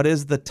what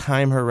is the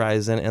time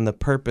horizon and the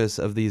purpose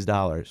of these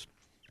dollars.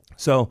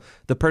 So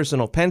the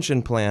personal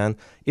pension plan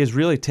is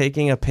really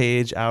taking a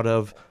page out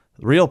of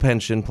real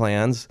pension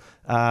plans.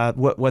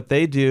 What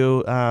they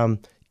do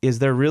is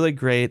they're really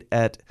great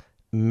at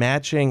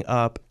matching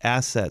up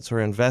assets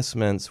or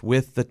investments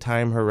with the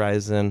time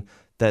horizon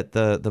that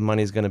the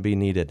money is going to be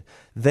needed.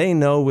 They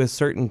know with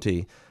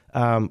certainty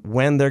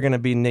when they're going to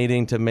be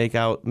needing to make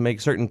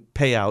certain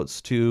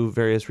payouts to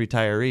various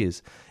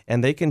retirees,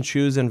 and they can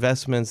choose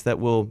investments that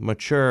will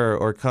mature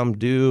or come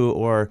due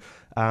or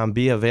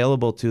be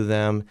available to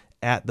them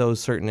at those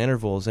certain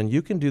intervals. And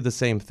you can do the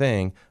same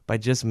thing by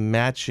just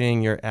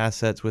matching your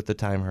assets with the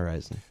time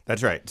horizon.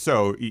 That's right.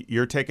 So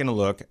you're taking a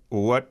look,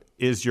 what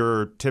is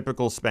your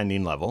typical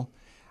spending level?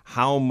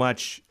 How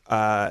much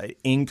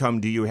income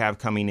do you have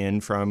coming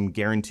in from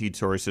guaranteed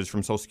sources,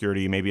 from Social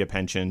Security, maybe a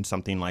pension,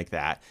 something like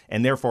that?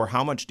 And therefore,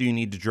 how much do you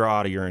need to draw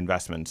out of your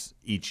investments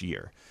each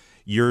year?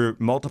 You're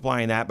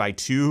multiplying that by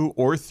 2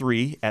 or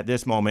 3 at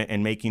this moment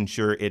and making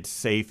sure it's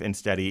safe and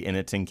steady and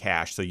it's in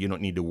cash so you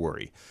don't need to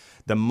worry.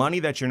 The money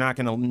that you're not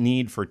going to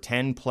need for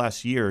 10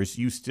 plus years,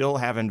 you still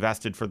have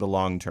invested for the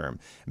long term.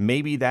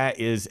 Maybe that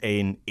is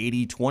an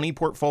 80-20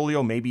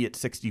 portfolio, maybe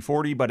it's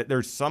 60-40, but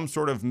there's some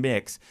sort of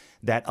mix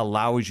that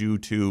allows you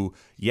to,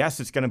 yes,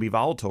 it's going to be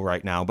volatile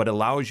right now, but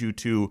allows you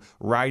to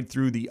ride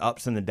through the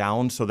ups and the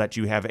downs so that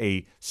you have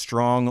a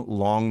strong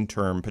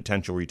long-term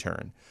potential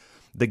return.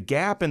 The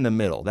gap in the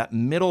middle, that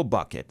middle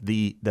bucket,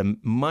 the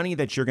money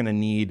that you're going to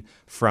need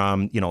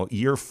from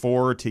year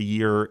 4 to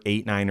year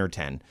 8, 9, or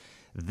 10,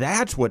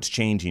 that's what's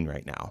changing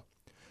right now.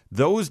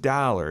 Those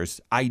dollars,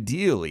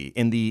 ideally,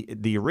 in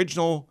the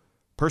original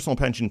personal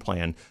pension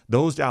plan,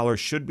 those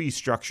dollars should be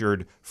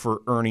structured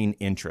for earning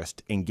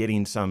interest and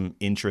getting some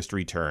interest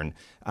return,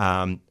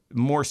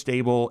 more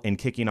stable and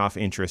kicking off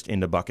interest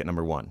into bucket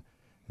number 1.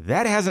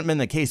 That hasn't been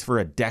the case for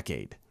a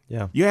decade.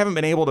 Yeah. You haven't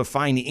been able to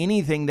find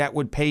anything that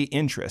would pay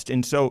interest.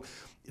 And so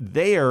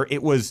there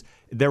was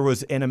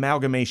an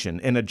amalgamation,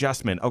 an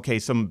adjustment, okay,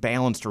 some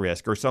balanced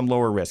risk or some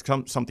lower risk,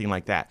 something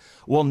like that.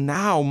 Well,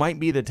 now might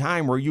be the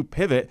time where you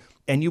pivot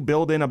and you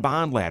build in a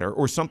bond ladder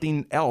or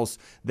something else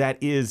that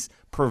is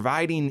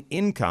providing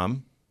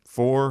income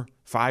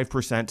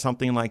 4-5%,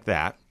 something like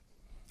that,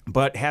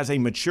 but has a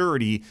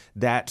maturity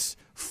that's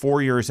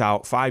 4 years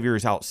out, 5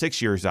 years out,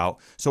 6 years out.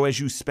 So as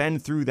you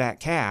spend through that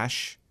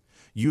cash,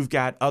 you've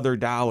got other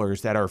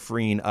dollars that are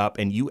freeing up,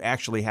 and you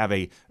actually have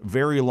a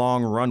very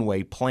long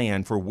runway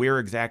plan for where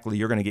exactly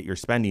you're going to get your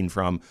spending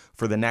from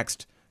for the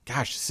next,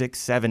 6,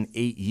 7,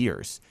 8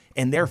 years.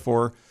 And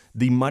therefore,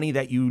 the money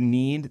that you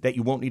need, that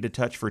you won't need to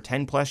touch for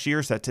 10 plus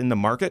years, that's in the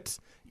markets,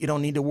 you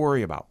don't need to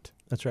worry about.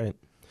 That's right.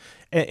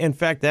 In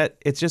fact,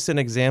 it's just an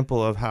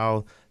example of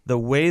how the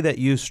way that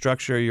you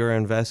structure your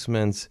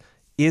investments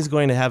is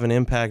going to have an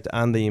impact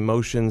on the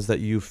emotions that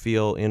you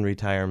feel in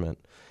retirement.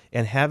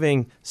 And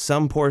having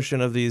some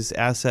portion of these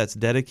assets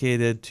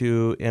dedicated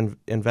to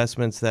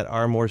investments that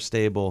are more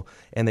stable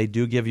and they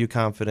do give you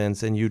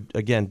confidence, and you,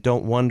 again,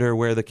 don't wonder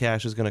where the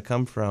cash is going to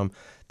come from,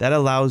 that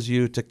allows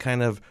you to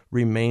kind of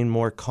remain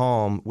more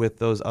calm with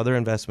those other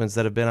investments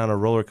that have been on a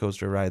roller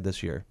coaster ride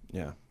this year.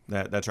 Yeah,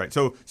 that's right.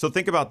 So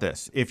think about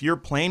this. If you're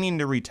planning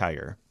to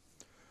retire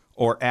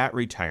or at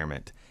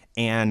retirement,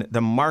 and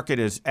the market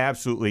is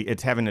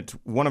it's having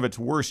one of its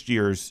worst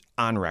years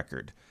on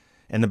record,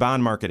 and the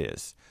bond market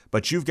is,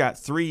 but you've got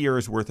 3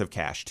 years worth of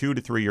cash, 2 to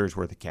 3 years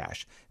worth of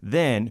cash.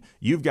 Then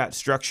you've got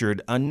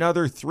structured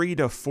another 3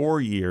 to 4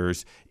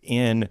 years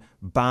in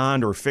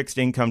bond or fixed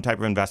income type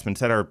of investments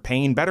that are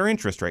paying better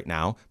interest right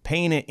now,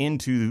 paying it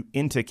into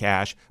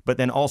cash, but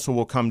then also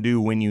will come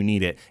due when you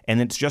need it. And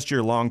it's just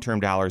your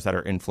long-term dollars that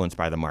are influenced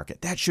by the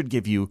market. That should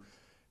give you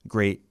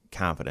great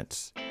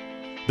confidence.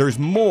 There's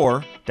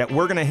more that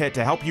we're going to hit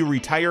to help you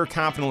retire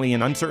confidently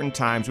in uncertain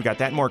times. We got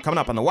that and more coming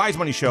up on the Wise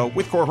Money Show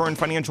with Korhorn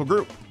Financial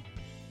Group.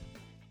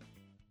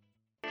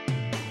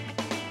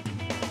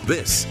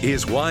 This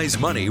is Wise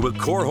Money with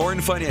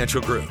Korhorn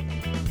Financial Group.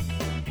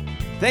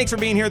 Thanks for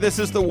being here. This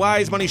is the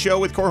Wise Money Show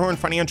with Korhorn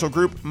Financial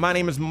Group. My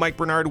name is Mike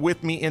Bernard.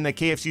 With me in the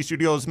KFC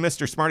studios,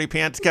 Mr. Smarty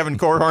Pants, Kevin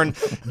Korhorn,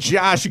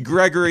 Josh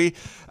Gregory.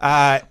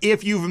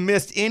 If you've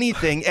missed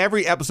anything,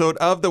 every episode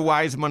of the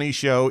Wise Money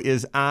Show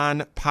is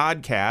on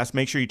podcast.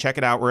 Make sure you check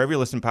it out wherever you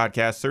listen to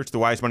podcasts. Search the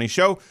Wise Money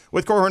Show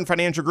with Korhorn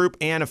Financial Group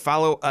and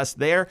follow us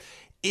there.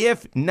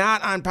 If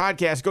not on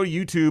podcast, go to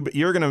YouTube.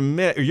 You're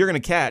gonna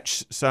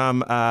catch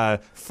some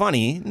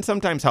funny and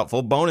sometimes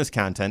helpful bonus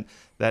content.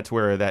 That's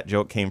where that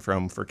joke came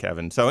from for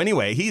Kevin. So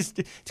anyway,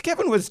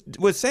 Kevin was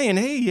saying,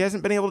 hey, he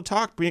hasn't been able to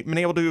talk, been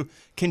able to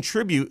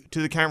contribute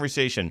to the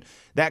conversation.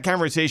 That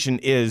conversation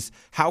is,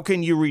 how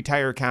can you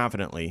retire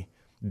confidently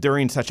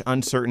during such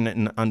uncertain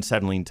and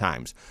unsettling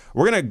times?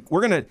 We're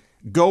gonna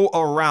go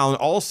around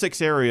all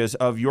 6 areas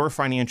of your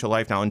financial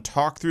life now and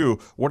talk through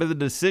what are the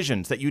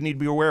decisions that you need to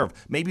be aware of.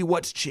 Maybe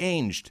what's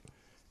changed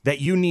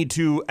that you need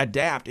to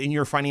adapt in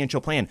your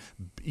financial plan.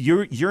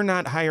 You're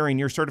not hiring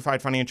your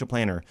certified financial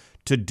planner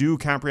to do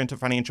comprehensive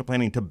financial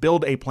planning, to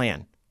build a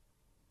plan.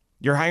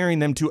 You're hiring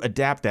them to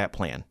adapt that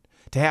plan,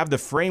 to have the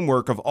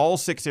framework of all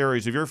 6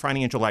 areas of your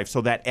financial life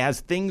so that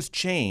as things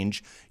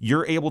change,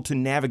 you're able to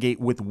navigate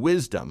with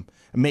wisdom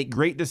and make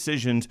great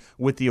decisions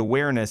with the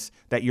awareness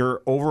that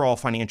your overall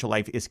financial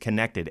life is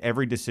connected.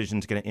 Every decision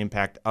is going to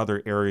impact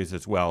other areas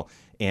as well,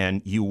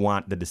 and you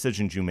want the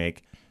decisions you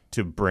make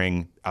to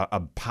bring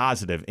a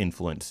positive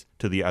influence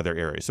to the other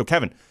areas. So,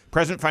 Kevin,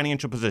 present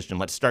financial position,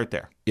 let's start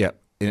there. Yeah.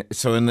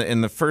 So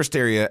in the first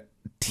area,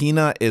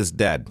 Tina is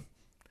dead.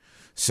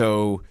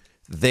 So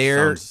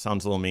there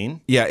sounds a little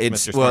mean. Yeah,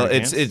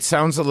 it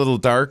sounds a little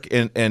dark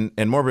and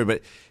morbid,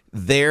 but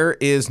there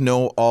is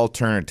no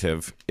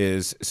alternative.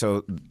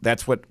 So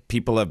that's what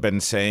people have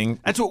been saying.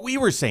 That's what we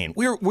were saying.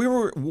 We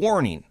were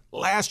warning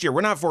last year.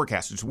 We're not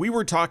forecasters. We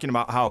were talking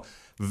about how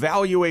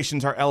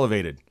valuations are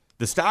elevated.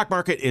 The stock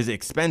market is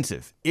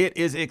expensive. It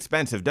is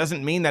expensive.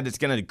 Doesn't mean that it's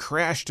going to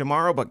crash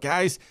tomorrow, but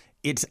guys,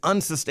 it's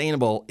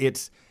unsustainable.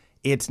 It's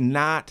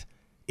not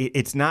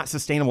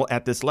sustainable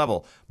at this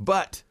level.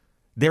 But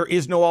there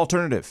is no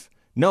alternative.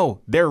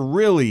 No, there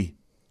really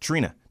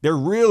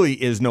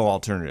is no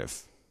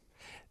alternative.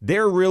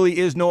 There really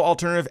is no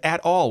alternative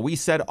at all. We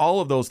said all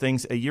of those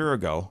things a year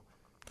ago.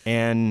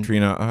 And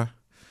Trina,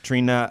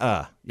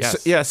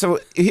 yes. So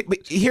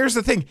here's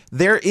the thing.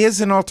 There is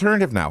an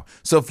alternative now.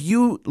 So if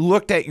you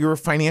looked at your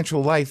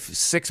financial life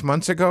 6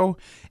 months ago,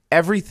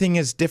 everything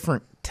is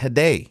different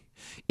today.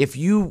 If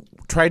you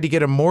tried to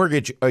get a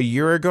mortgage a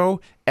year ago,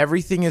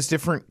 everything is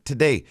different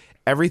today.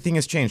 Everything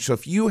has changed. So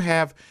if you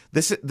have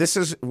this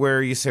is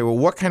where you say, well,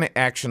 what kind of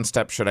action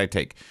steps should I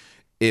take?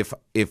 If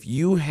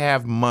you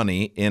have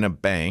money in a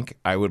bank,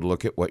 I would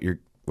look at what you're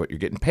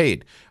getting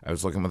paid. I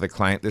was looking with a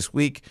client this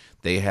week.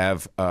 They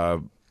have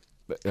I'm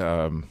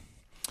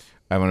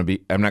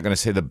not going to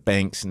say the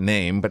bank's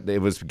name, but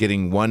it was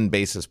getting 1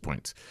 basis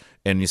point.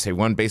 And you say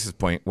 1 basis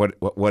point,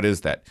 what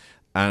is that?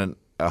 On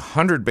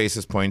 100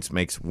 basis points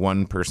makes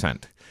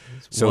 1%.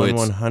 So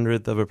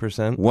 1/100th of a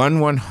percent?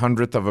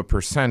 1/100th of a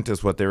percent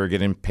is what they were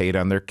getting paid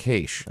on their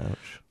cash,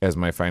 Ouch. as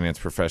my finance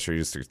professor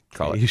used to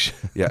call it.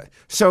 Yeah.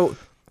 So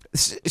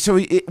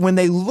when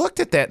they looked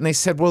at that and they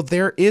said, well,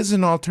 there is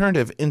an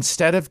alternative.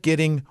 Instead of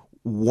getting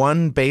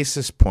 1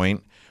 basis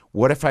point,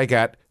 what if I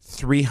got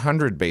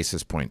 300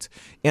 basis points.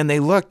 And they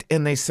looked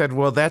and they said,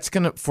 well, that's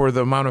going to, for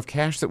the amount of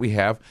cash that we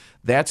have,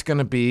 that's going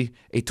to be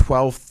a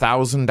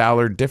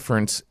 $12,000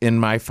 difference in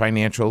my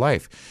financial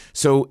life.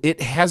 So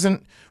it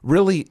hasn't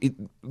really,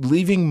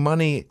 leaving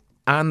money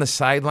on the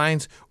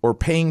sidelines or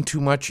paying too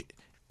much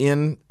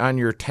in on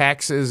your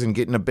taxes and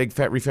getting a big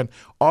fat refund,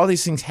 all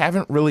these things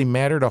haven't really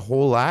mattered a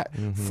whole lot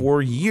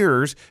for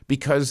years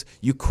because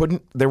you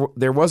couldn't,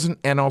 there wasn't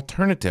an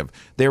alternative.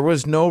 There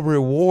was no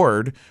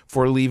reward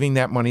for leaving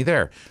that money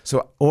there.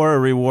 So, or a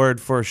reward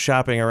for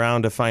shopping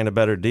around to find a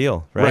better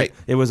deal, right? Right.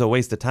 It was a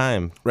waste of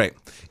time. Right.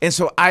 And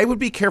so I would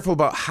be careful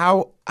about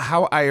how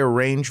I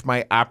arrange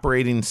my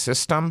operating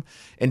system,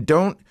 and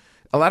don't.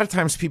 A lot of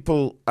times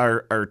people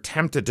are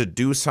tempted to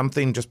do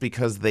something just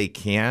because they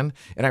can.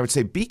 And I would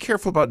say be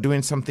careful about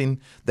doing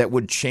something that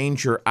would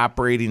change your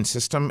operating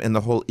system and the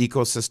whole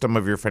ecosystem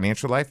of your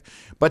financial life.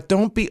 But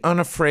don't be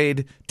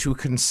unafraid to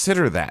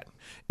consider that.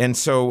 And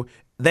so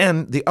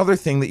then the other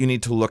thing that you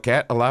need to look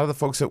at, a lot of the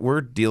folks that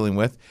we're dealing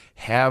with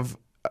have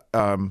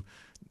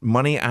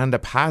money on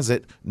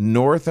deposit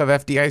north of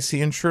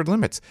FDIC insured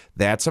limits.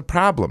 That's a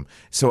problem.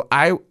 So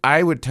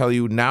I would tell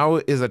you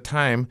now is a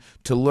time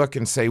to look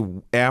and say,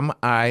 am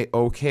I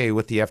okay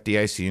with the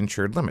FDIC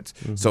insured limits?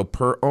 So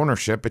per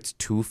ownership, it's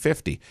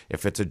 $250.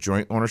 If it's a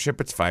joint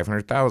ownership, it's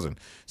 $500,000.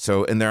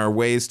 So, and there are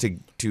ways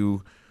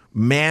to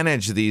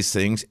manage these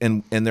things,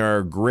 and there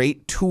are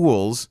great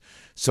tools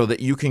so that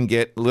you can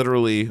get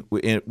literally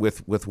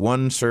with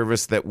one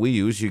service that we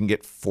use, you can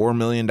get $4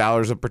 million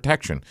of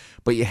protection.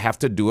 But you have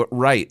to do it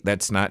right.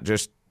 That's not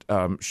just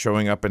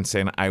showing up and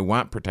saying, I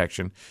want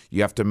protection.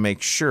 You have to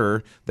make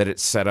sure that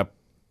it's set up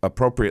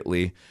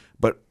appropriately.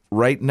 But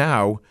right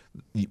now,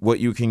 what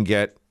you can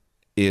get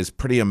is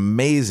pretty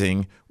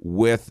amazing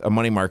with a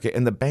money market.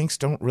 And the banks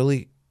don't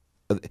really,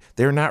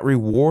 they're not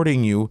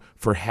rewarding you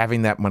for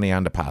having that money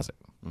on deposit.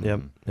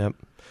 Yep.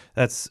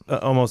 That's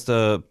almost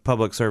a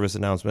public service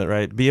announcement,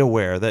 right? Be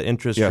aware that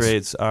interest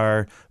rates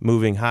are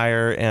moving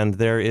higher, and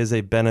there is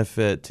a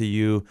benefit to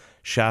you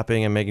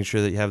shopping and making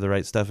sure that you have the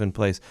right stuff in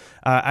place.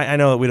 I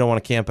know that we don't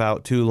want to camp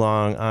out too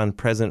long on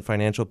present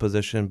financial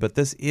position, but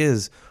this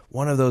is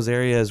one of those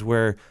areas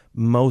where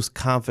most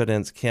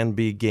confidence can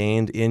be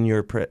gained in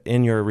your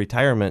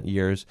retirement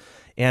years.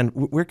 And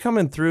we're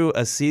coming through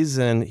a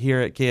season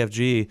here at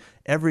KFG.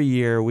 Every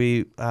year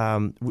we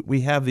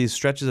have these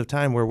stretches of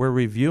time where we're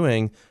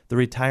reviewing the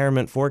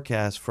retirement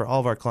forecast for all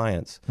of our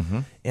clients.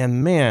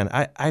 And man,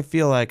 I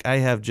feel like I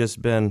have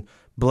just been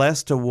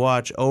blessed to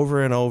watch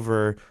over and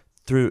over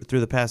through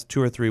the past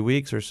 2 or 3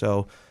 weeks or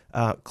so,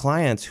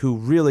 clients who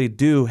really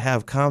do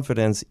have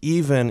confidence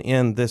even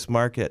in this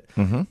market.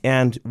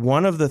 And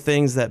one of the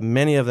things that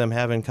many of them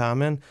have in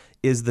common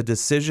is the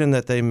decision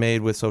that they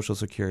made with Social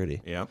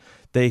Security. Yep.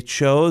 They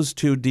chose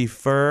to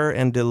defer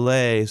and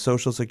delay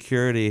Social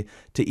Security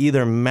to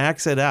either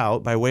max it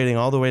out by waiting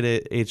all the way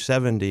to age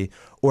 70,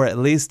 or at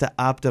least to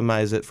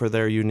optimize it for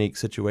their unique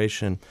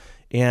situation.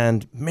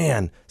 And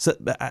man, so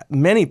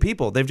many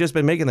people, they've just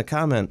been making the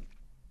comment,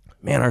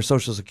 man, our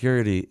Social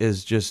Security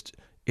is just,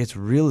 it's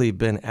really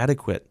been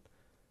adequate.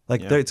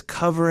 Like it's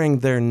covering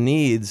their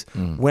needs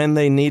when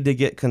they need to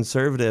get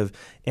conservative,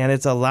 and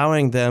it's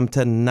allowing them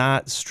to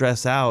not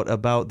stress out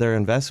about their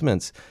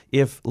investments.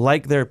 If,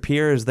 like their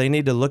peers, they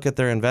need to look at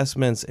their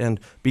investments and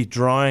be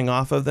drawing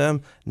off of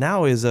them,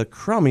 now is a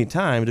crummy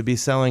time to be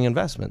selling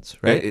investments,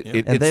 right?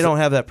 And they don't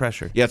have that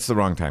pressure. Yeah, it's the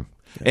wrong time.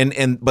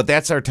 But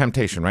that's our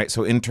temptation, right?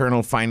 So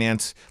internal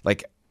finance,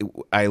 like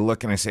I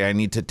look and I say, I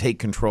need to take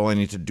control. I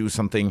need to do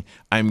something.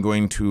 I'm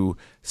going to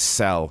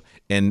sell.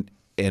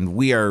 And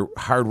we are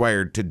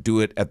hardwired to do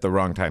it at the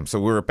wrong time. So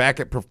we're back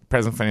at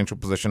present financial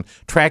position.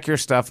 Track your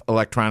stuff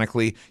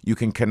electronically. You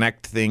can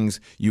connect things.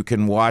 You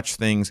can watch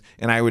things.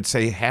 And I would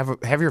say have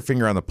your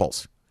finger on the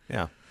pulse.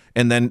 Yeah.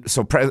 And then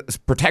so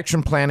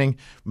protection planning,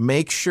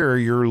 make sure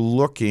you're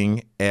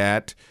looking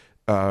at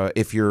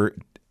if you're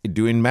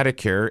doing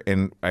Medicare,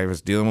 and I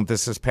was dealing with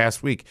this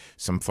past week,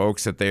 some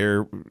folks that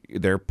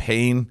they're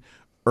paying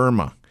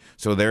IRMAA.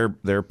 So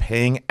they're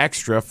paying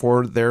extra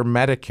for their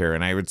Medicare.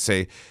 And I would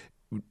say,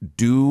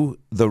 do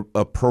the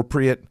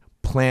appropriate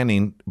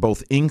planning,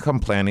 both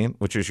income planning,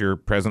 which is your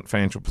present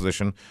financial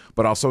position,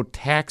 but also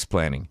tax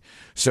planning.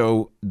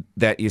 So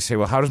that you say,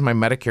 well, how does my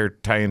Medicare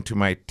tie into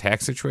my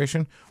tax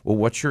situation? Well,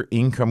 what's your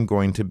income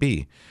going to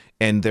be?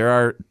 And there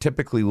are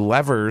typically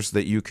levers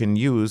that you can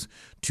use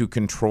to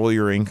control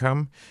your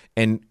income.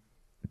 And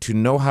to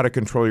know how to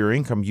control your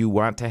income, you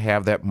want to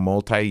have that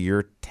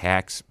multi-year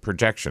tax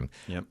projection.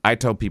 Yep. I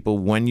tell people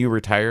when you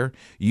retire,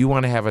 you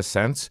want to have a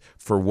sense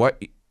for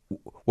what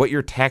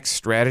your tax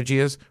strategy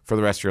is for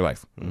the rest of your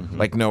life.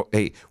 Like, no,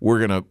 hey, we're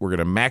gonna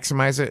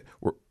maximize it.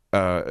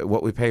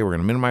 What we pay, we're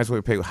gonna minimize what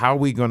we pay. How are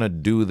we gonna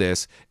do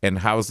this, and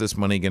how is this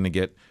money gonna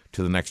get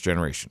to the next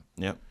generation?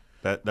 Yep,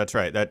 that's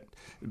right.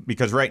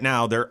 Because right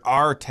now there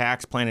are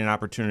tax planning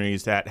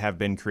opportunities that have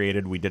been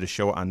created. We did a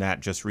show on that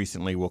just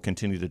recently. We'll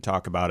continue to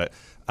talk about it.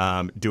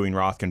 Doing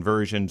Roth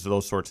conversions,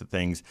 those sorts of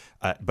things,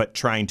 but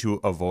trying to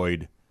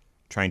avoid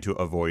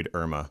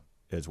IRMAA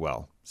as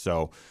well.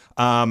 So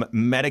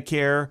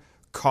Medicare,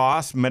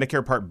 costs,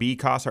 Medicare Part B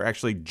costs, are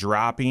actually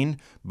dropping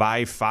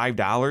by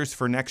 $5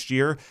 for next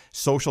year.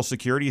 Social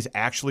Security is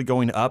actually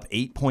going up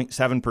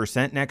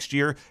 8.7% next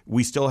year.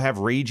 We still have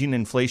raging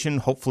inflation.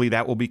 Hopefully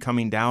that will be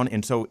coming down.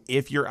 And so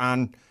if you're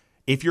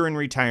in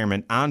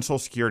retirement on Social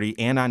Security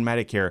and on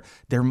Medicare,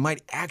 there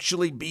might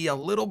actually be a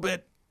little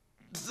bit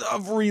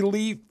of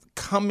relief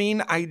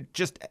coming. I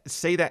just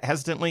say that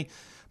hesitantly,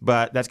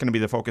 but that's going to be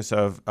the focus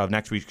of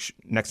next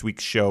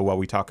week's show while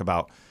we talk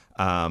about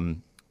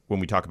when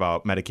we talk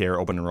about Medicare,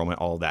 open enrollment,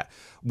 all of that.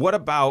 What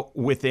about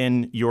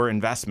within your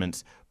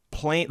investments?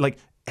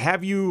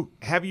 Have you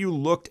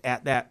looked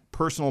at that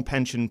personal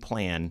pension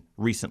plan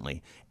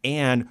recently?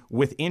 And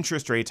with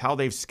interest rates, how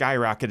they've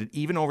skyrocketed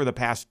even over the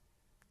past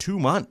 2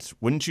 months,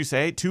 wouldn't you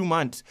say? 2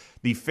 months,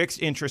 the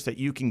fixed interest that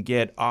you can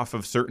get off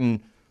of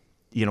certain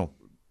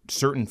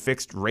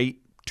fixed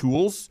rate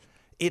tools,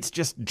 it's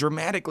just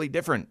dramatically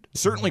different,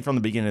 certainly from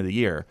the beginning of the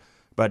year,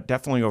 but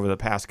definitely over the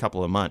past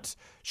couple of months.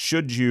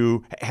 Should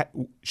you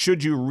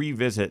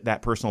revisit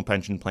that personal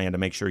pension plan to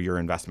make sure your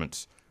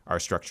investments are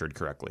structured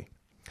correctly?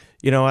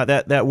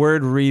 That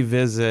word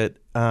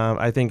revisit,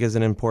 I think, is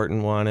an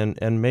important one,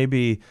 and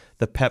maybe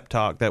the pep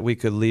talk that we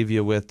could leave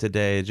you with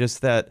today,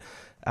 just that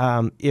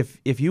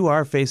if you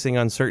are facing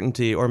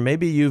uncertainty, or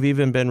maybe you've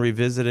even been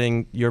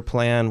revisiting your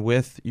plan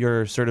with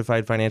your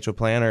certified financial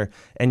planner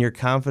and your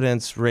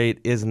confidence rate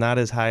is not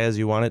as high as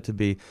you want it to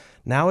be,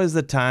 now is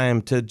the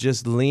time to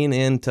just lean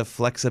into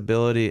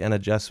flexibility and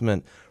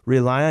adjustment.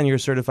 Rely on your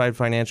certified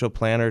financial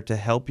planner to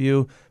help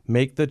you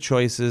make the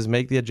choices,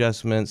 make the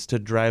adjustments to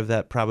drive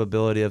that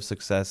probability of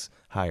success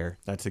higher.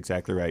 That's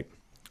exactly right.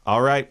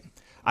 All right.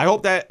 I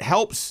hope that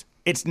helps.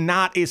 It's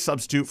not a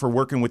substitute for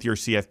working with your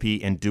CFP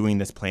and doing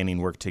this planning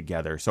work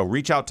together. So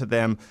reach out to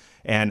them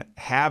and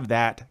have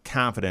that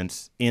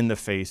confidence in the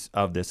face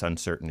of this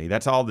uncertainty.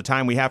 That's all the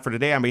time we have for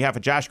today. On behalf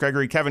of Josh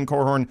Gregory, Kevin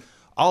Korhorn,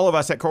 all of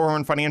us at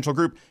Korhorn Financial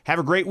Group, have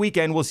a great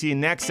weekend. We'll see you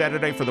next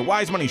Saturday for the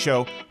Wise Money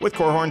Show with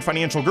Korhorn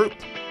Financial Group.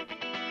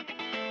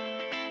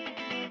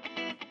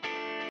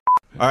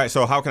 All right,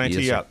 so how can I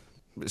tee you up?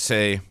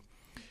 Say,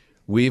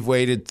 we've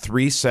waited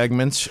 3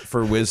 segments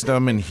for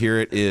wisdom, and here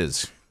it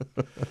is.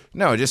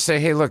 No, just say,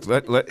 hey, look,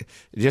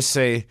 just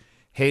say,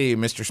 hey,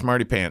 Mr.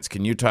 Smarty Pants,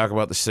 can you talk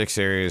about the 6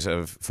 areas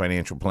of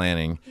financial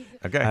planning?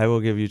 Okay. I will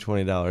give you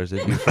 $20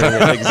 if you frame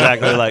it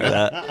exactly like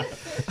that.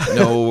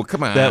 No,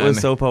 come on. That was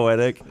so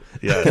poetic.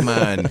 Yeah. Come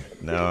on.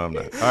 No, I'm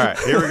not. All right,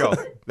 here we go.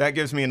 That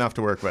gives me enough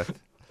to work with.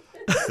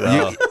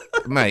 So.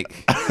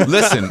 Mike,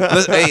 listen.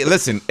 Hey,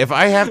 listen. If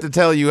I have to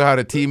tell you how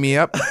to tee me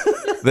up,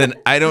 then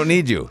I don't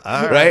need you.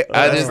 All right?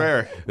 That's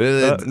fair.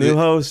 New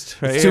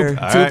host right here.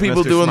 Two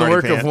people doing the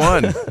work of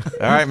one. All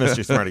right,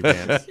 Mr. Smarty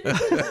Pants.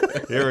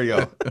 Here we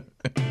go.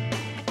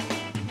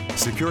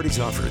 Securities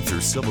offered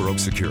through Silver Oak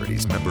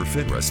Securities, member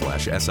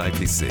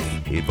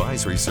FINRA/SIPC.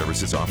 Advisory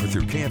services offered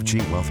through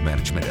KFG Wealth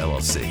Management,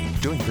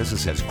 LLC. Doing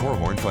business as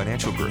Korhorn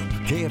Financial Group.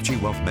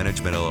 KFG Wealth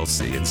Management,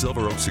 LLC and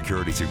Silver Oak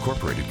Securities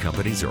Incorporated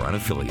companies are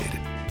unaffiliated.